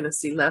probably going to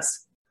see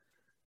less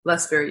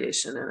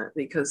variation in it,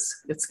 because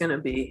it's going to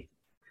be,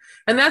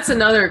 and that's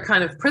another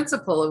kind of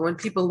principle of when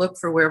people look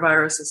for where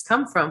viruses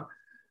come from.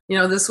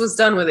 This was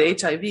done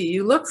with HIV.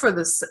 You look for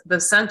the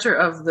center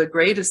of the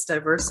greatest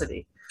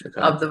diversity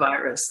of the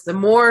virus. The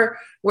more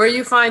where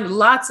you find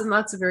lots and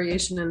lots of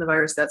variation in the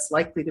virus, that's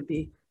likely to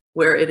be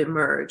where it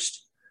emerged.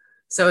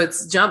 So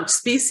it's jumped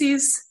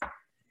species,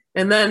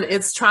 and then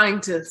it's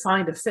trying to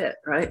find a fit,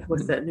 right,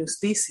 with that new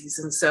species.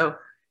 And so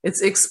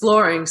it's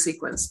exploring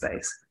sequence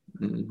space.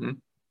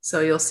 So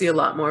you'll see a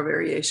lot more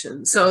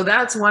variation. So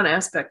that's one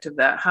aspect of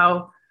that.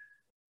 How,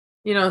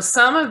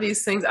 some of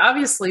these things,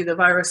 obviously the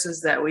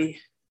viruses that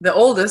we the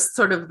oldest,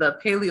 sort of the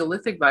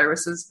Paleolithic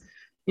viruses,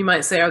 you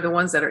might say, are the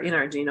ones that are in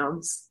our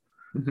genomes.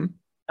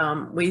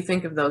 Mm-hmm. We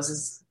think of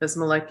those as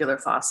molecular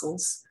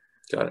fossils.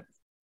 Got it.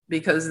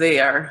 Because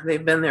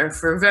they've been there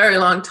for a very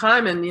long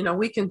time. And,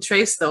 we can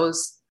trace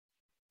those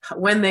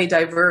when they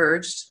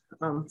diverged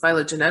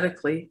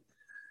phylogenetically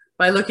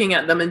by looking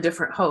at them in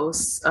different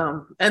hosts.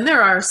 And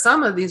there are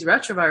some of these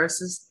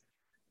retroviruses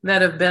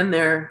that have been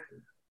there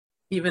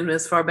even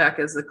as far back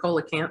as the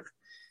coelacanth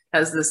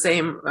has the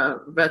same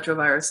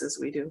retrovirus as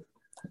we do.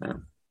 Yeah.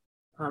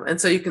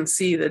 And so you can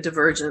see the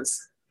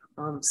divergence.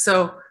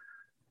 So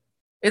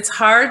it's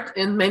hard,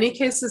 in many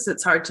cases,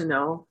 it's hard to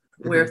know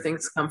where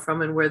things come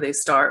from and where they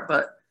start.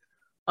 But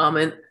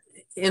and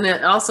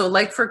it also,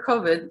 like for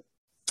COVID,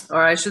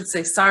 or I should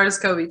say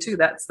SARS-CoV-2,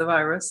 that's the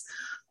virus,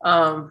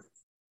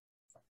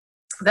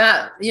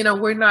 that,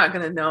 we're not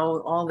going to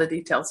know all the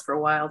details for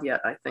a while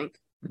yet, I think,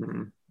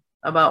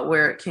 about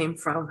where it came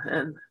from.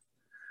 And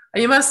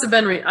you must have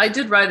been, I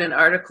did write an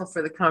article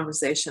for The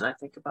Conversation, I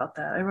think, about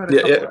that. I wrote a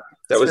couple of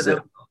that was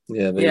it.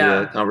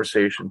 The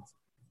Conversation.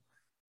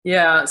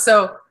 Yeah,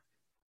 so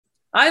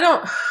I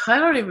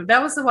don't even,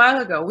 that was a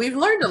while ago. We've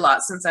learned a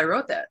lot since I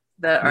wrote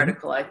that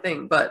article, I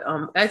think. But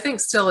I think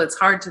still it's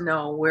hard to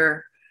know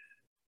where,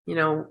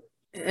 and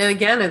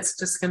again, it's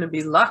just going to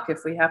be luck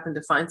if we happen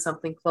to find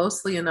something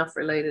closely enough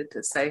related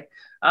to say,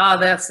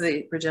 that's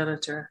the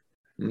progenitor.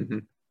 Mm-hmm.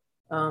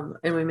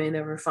 And we may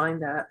never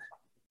find that.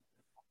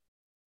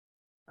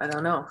 I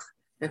don't know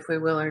if we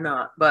will or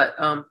not. But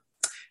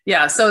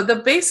so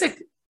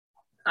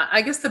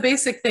I guess the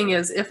basic thing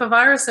is, if a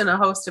virus and a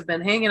host have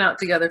been hanging out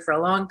together for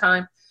a long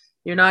time,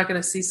 you're not going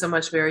to see so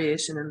much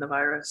variation in the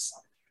virus.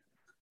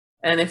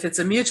 And if it's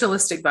a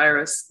mutualistic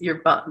virus, you're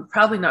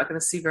probably not going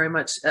to see very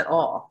much at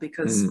all,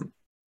 because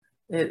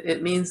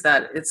it means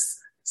that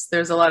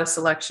there's a lot of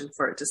selection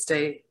for it to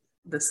stay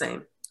the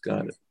same.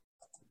 Got it.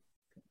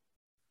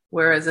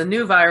 Whereas a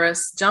new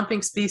virus,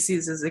 jumping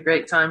species is a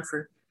great time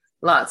for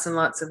lots and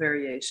lots of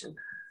variation.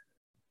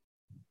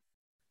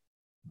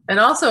 And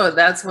also,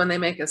 that's when they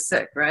make us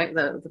sick, right?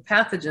 The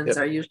pathogens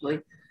are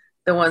usually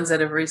the ones that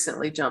have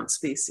recently jumped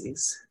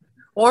species.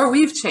 Or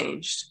we've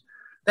changed.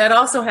 That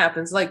also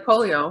happens, like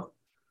polio.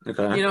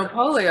 Okay.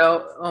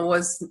 Polio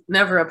was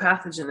never a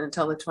pathogen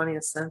until the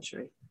 20th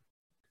century.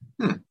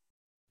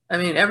 I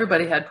mean,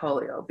 everybody had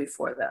polio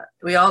before that.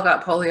 We all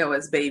got polio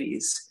as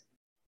babies.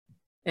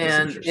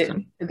 And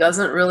it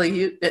doesn't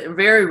really, it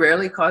very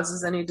rarely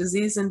causes any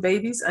disease in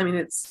babies. I mean,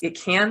 it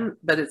can,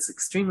 but it's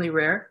extremely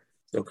rare.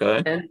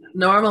 Okay. And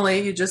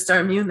normally you just are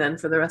immune then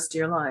for the rest of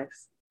your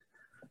life.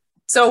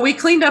 So we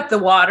cleaned up the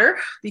water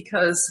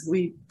because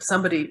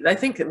I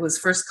think it was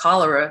first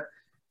cholera.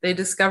 They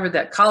discovered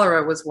that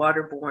cholera was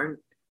waterborne.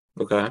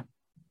 Okay.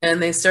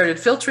 And they started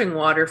filtering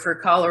water for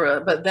cholera,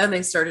 but then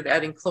they started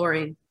adding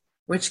chlorine,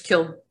 which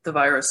killed the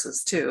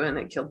viruses too, and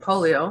it killed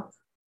polio.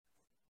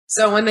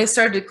 So when they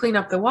started to clean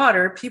up the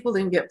water, people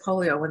didn't get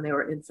polio when they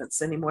were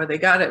infants anymore. They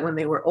got it when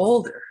they were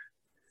older.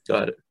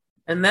 Got it.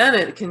 And then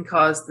it can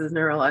cause the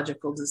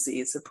neurological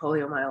disease of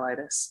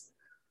poliomyelitis.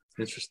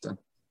 Interesting.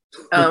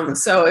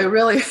 So it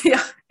really,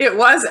 it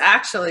was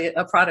actually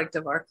a product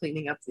of our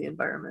cleaning up the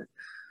environment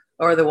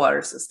or the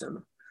water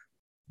system.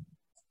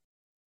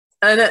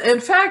 And in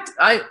fact,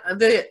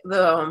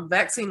 the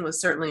vaccine was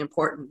certainly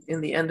important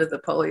in the end of the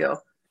polio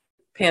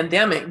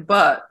pandemic,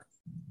 but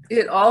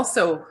it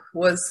also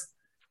was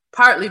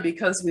partly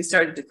because we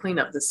started to clean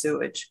up the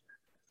sewage.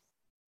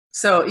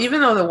 So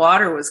even though the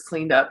water was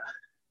cleaned up,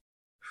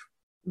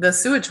 the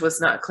sewage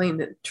was not cleaned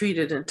and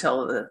treated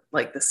until the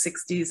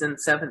 60s and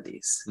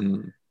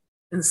 70s.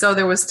 And so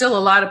there was still a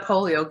lot of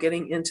polio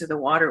getting into the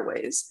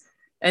waterways.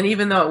 And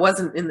even though it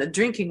wasn't in the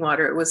drinking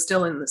water, it was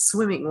still in the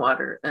swimming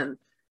water, and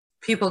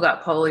people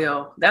got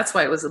polio. That's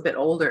why it was a bit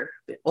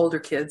older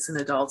kids and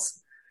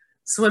adults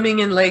swimming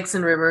in lakes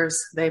and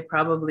rivers.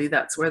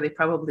 That's where they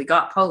probably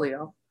got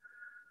polio.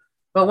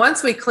 But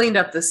once we cleaned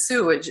up the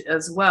sewage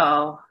as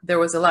well, there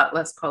was a lot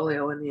less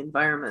polio in the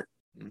environment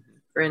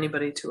for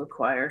anybody to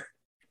acquire.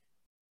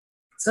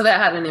 So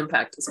that had an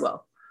impact as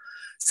well.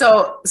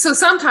 So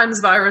sometimes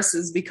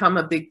viruses become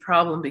a big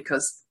problem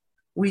because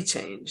we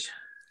change.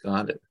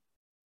 Got it.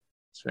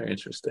 It's very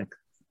interesting.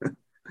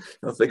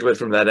 I'll think of it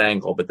from that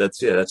angle, but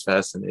that's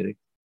fascinating.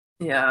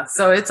 Yeah.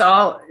 So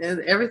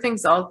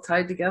everything's all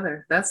tied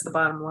together. That's the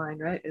bottom line,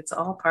 right? It's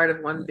all part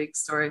of one big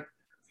story.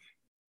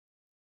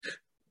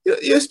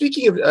 Yeah.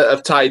 Speaking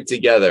of tied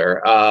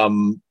together,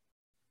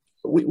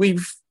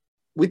 we've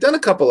done a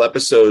couple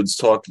episodes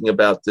talking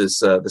about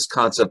this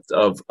concept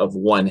of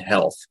One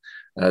Health,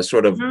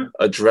 sort of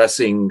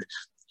addressing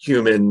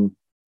human,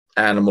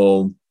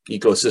 animal,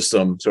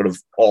 ecosystem sort of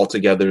all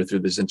together through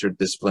this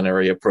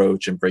interdisciplinary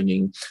approach, and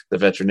bringing the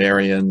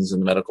veterinarians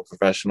and the medical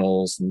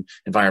professionals and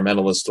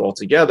environmentalists all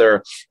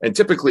together. And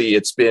typically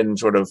it's been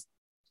sort of,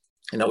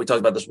 we talked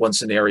about this one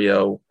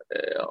scenario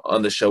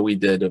on the show we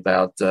did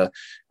about,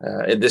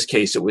 in this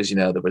case, it was,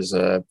 there was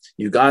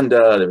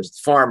Uganda, there was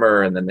the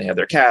farmer, and then they had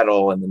their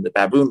cattle, and then the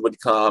baboon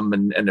would come,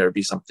 and there would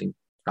be something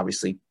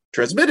obviously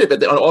transmitted,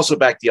 but also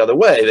back the other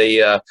way.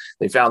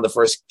 They found the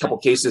first couple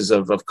cases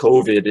of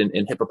COVID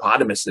in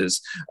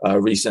hippopotamuses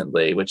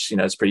recently, which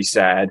is pretty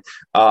sad.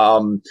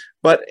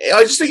 But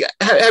I just think,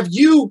 have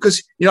you?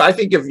 Because I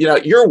think of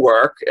your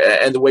work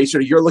and the way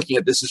sort of you're looking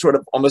at this is sort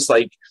of almost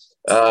like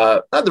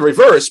not the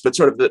reverse, but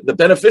sort of the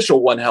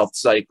beneficial One Health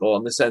cycle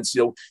in the sense,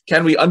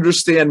 can we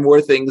understand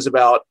more things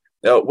about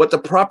what the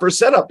proper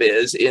setup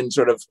is in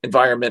sort of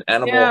environment,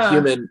 animal,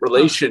 human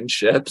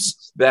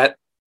relationships, that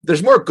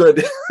there's more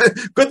good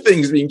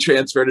things being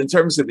transferred in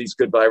terms of these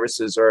good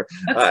viruses. Or,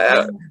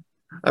 I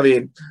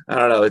mean, I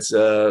don't know. It's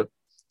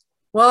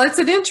well, it's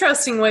an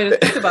interesting way to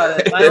think about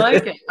it. I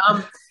like it.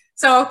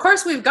 So of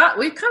course we've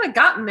kind of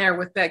gotten there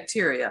with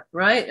bacteria,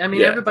 right? I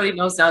mean, everybody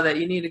knows now that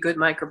you need a good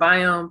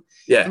microbiome,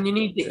 and you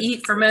need to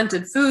eat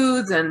fermented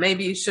foods, and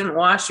maybe you shouldn't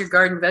wash your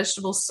garden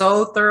vegetables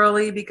so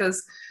thoroughly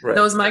because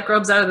those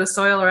microbes out of the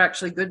soil are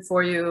actually good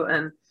for you.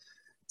 And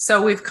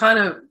so we've kind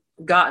of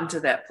gotten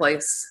to that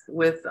place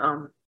with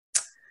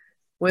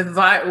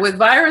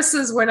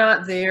viruses. We're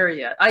not there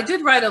yet. I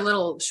did write a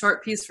little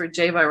short piece for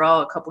J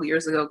Viral a couple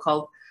years ago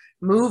called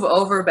 "Move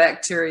Over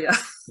Bacteria."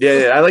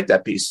 I like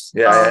that piece. I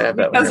have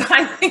that because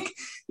I think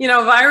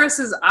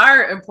viruses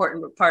are an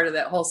important part of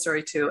that whole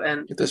story too.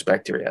 And get those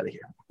bacteria out of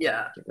here.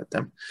 Get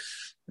them.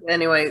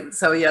 Anyway,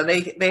 so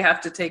they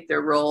have to take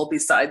their role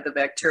beside the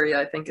bacteria,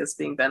 I think, as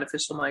being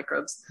beneficial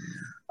microbes.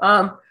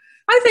 I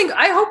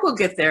hope we'll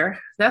get there.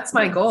 That's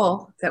my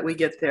goal, that we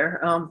get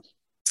there.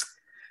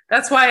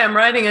 That's why I'm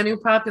writing a new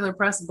popular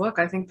press book.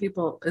 I think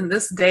people in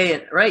this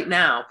day, right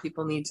now,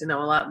 people need to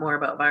know a lot more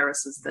about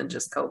viruses than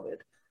just COVID.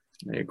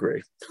 I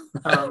agree.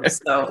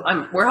 So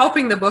we're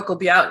hoping the book will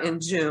be out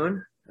in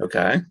June.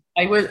 Okay.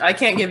 I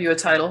can't give you a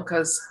title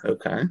because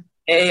I'm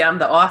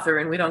the author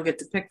and we don't get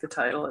to pick the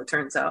title, it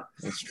turns out.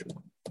 That's true.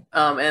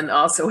 And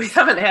also we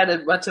haven't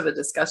had much of a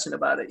discussion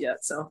about it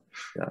yet. So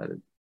got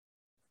it.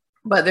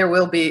 But there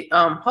will be,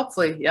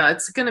 hopefully,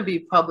 it's going to be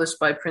published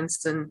by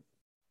Princeton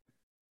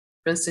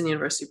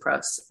University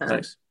Press. And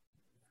nice.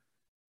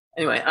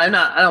 Anyway, I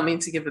don't mean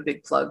to give a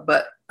big plug,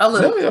 but a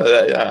little.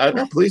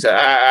 No, please.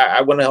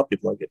 I want to help you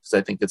plug it because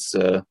I think it's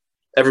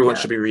everyone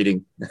should be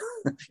reading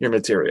your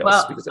materials.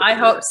 Well,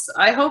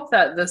 I hope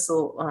that this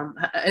will.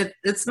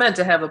 It's meant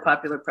to have a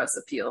popular press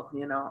appeal,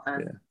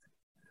 and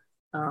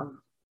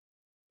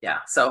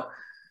So,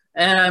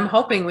 and I'm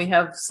hoping we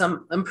have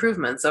some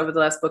improvements over the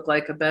last book,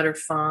 like a better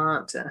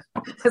font.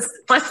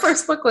 My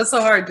first book was so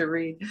hard to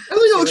read. I think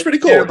it looks pretty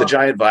cool with the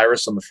giant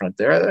virus on the front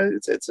there.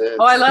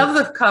 I love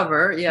the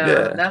cover.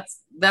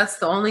 That's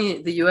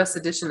the U.S.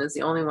 edition is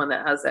the only one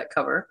that has that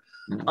cover.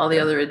 Mm-hmm. All the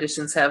other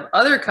editions have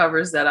other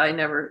covers that I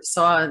never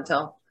saw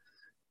until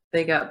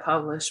they got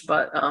published.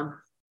 But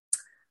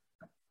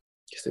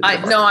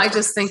I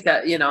just think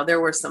that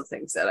there were some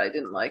things that I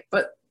didn't like,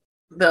 but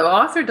the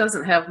author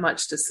doesn't have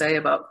much to say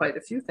about quite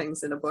a few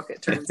things in a book,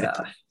 it turns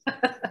out.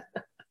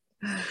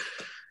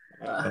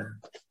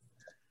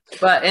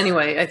 But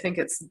anyway, I think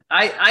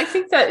I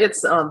think that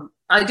it's,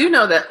 I do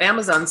know that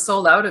Amazon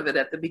sold out of it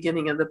at the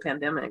beginning of the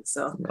pandemic.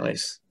 So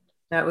nice.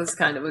 That was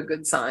kind of a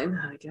good sign,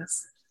 I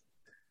guess.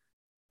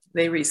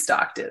 They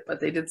restocked it,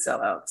 but they did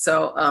sell out.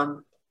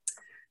 So,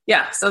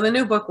 so the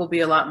new book will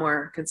be a lot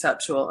more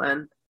conceptual.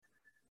 And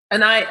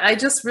I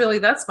just really,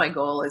 that's my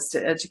goal, is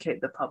to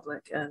educate the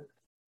public. And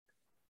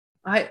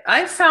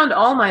I found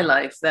all my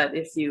life that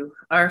if you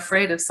are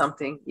afraid of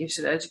something, you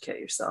should educate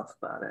yourself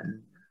about it.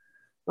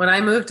 When I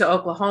moved to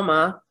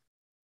Oklahoma,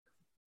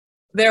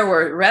 there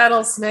were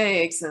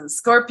rattlesnakes and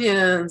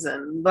scorpions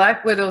and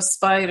black widow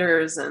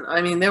spiders. And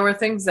I mean, there were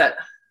things that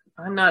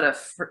I'm not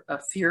a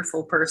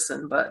fearful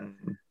person, but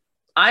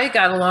I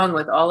got along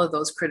with all of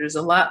those critters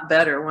a lot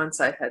better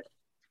once I had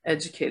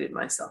educated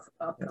myself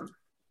about them.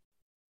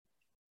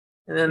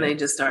 And then they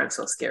just aren't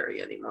so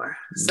scary anymore.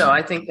 So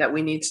I think that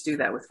we need to do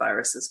that with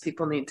viruses.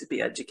 People need to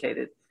be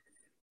educated.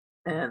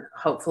 And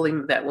hopefully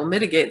that will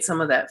mitigate some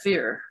of that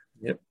fear.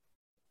 Yep.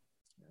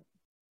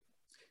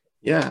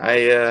 Yeah,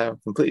 I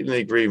completely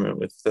in agreement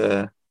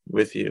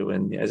with you.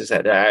 And as I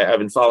said, I've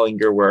been following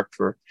your work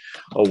for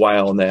a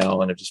while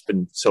now, and I've just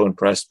been so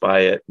impressed by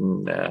it.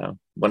 And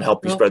want to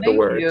help you spread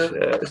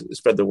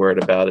the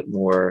word about it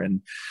more.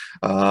 And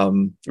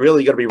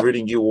really going to be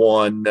rooting you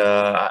on.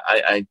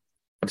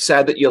 I'm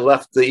sad that you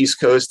left the East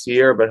Coast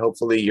here, but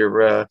hopefully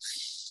your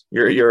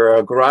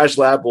garage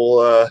lab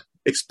will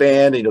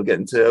expand and you'll get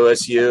into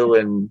OSU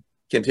and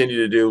continue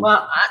to do.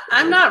 Well,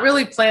 I'm not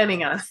really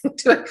planning on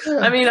it.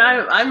 I mean,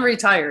 I'm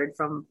retired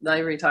from. I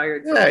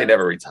retired. From, I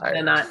never retired.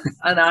 And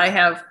I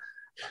have.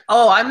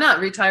 Oh, I'm not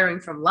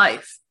retiring from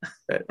life.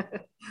 Right.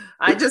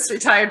 I just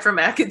retired from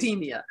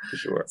academia. For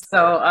sure.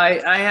 So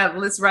I have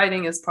list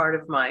writing as part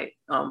of my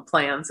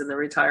plans in the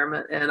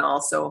retirement, and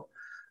also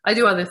I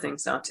do other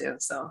things now too.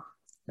 So.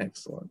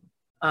 Excellent.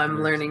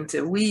 I'm learning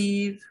to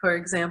weave, for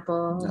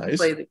example, nice.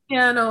 Play the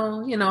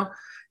piano,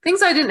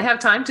 things I didn't have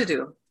time to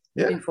do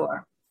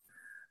before.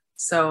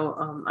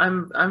 So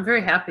I'm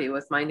very happy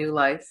with my new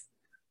life,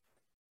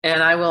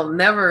 and I will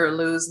never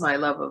lose my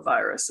love of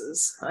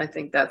viruses. I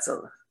think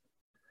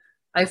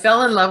I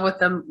fell in love with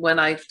them when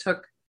I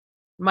took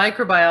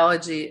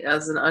microbiology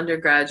as an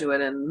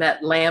undergraduate and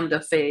met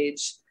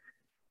lambda-phage,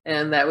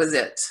 and that was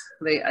it.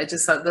 I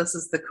just thought this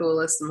is the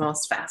coolest and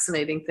most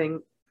fascinating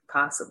thing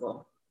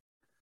possible.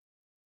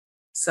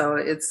 So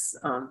it's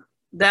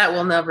that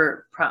will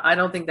never. I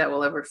don't think that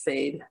will ever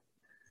fade.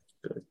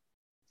 Good.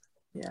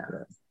 Yeah.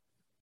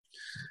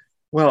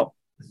 Well,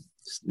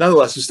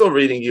 nonetheless, I'm still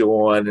reading you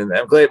on, and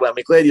I'm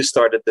glad you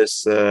started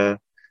this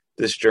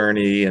this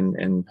journey,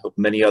 and hope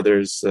many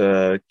others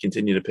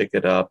continue to pick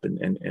it up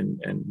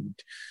and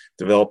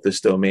develop this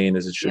domain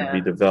as it should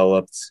be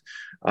developed.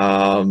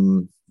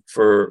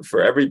 For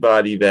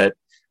everybody that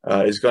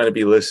is going to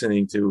be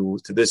listening to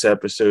this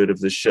episode of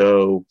the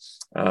show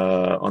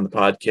on the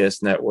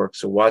podcast network,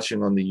 so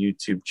watching on the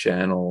YouTube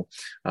channel,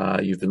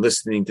 you've been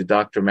listening to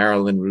Dr.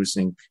 Marilyn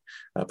Rusink,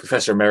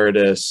 Professor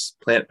Emeritus,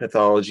 Plant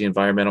Pathology,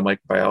 Environmental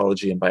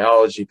Microbiology, and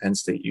Biology, Penn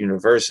State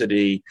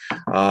University.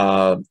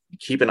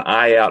 Keep an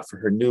eye out for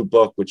her new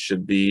book, which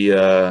should be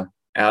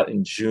out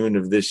in June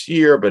of this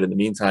year. But in the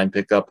meantime,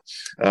 pick up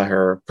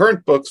her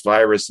current books,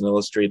 Virus, An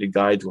Illustrated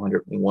Guide to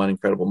 101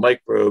 Incredible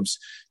Microbes.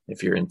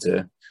 If you're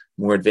into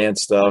more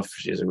advanced stuff,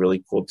 she has a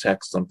really cool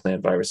text on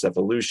plant virus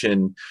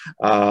evolution.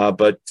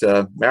 But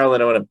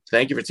Marilyn, I want to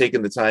thank you for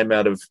taking the time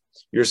out of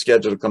your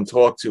schedule to come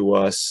talk to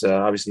us.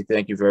 Obviously,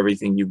 thank you for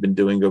everything you've been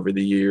doing over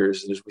the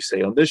years. And as we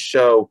say on this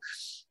show,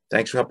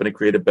 thanks for helping to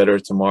create a better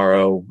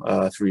tomorrow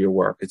through your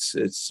work. It's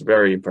a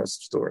very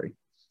impressive story.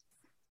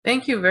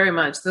 Thank you very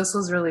much. This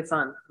was really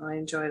fun. I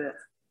enjoyed it.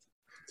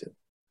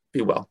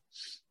 Be well.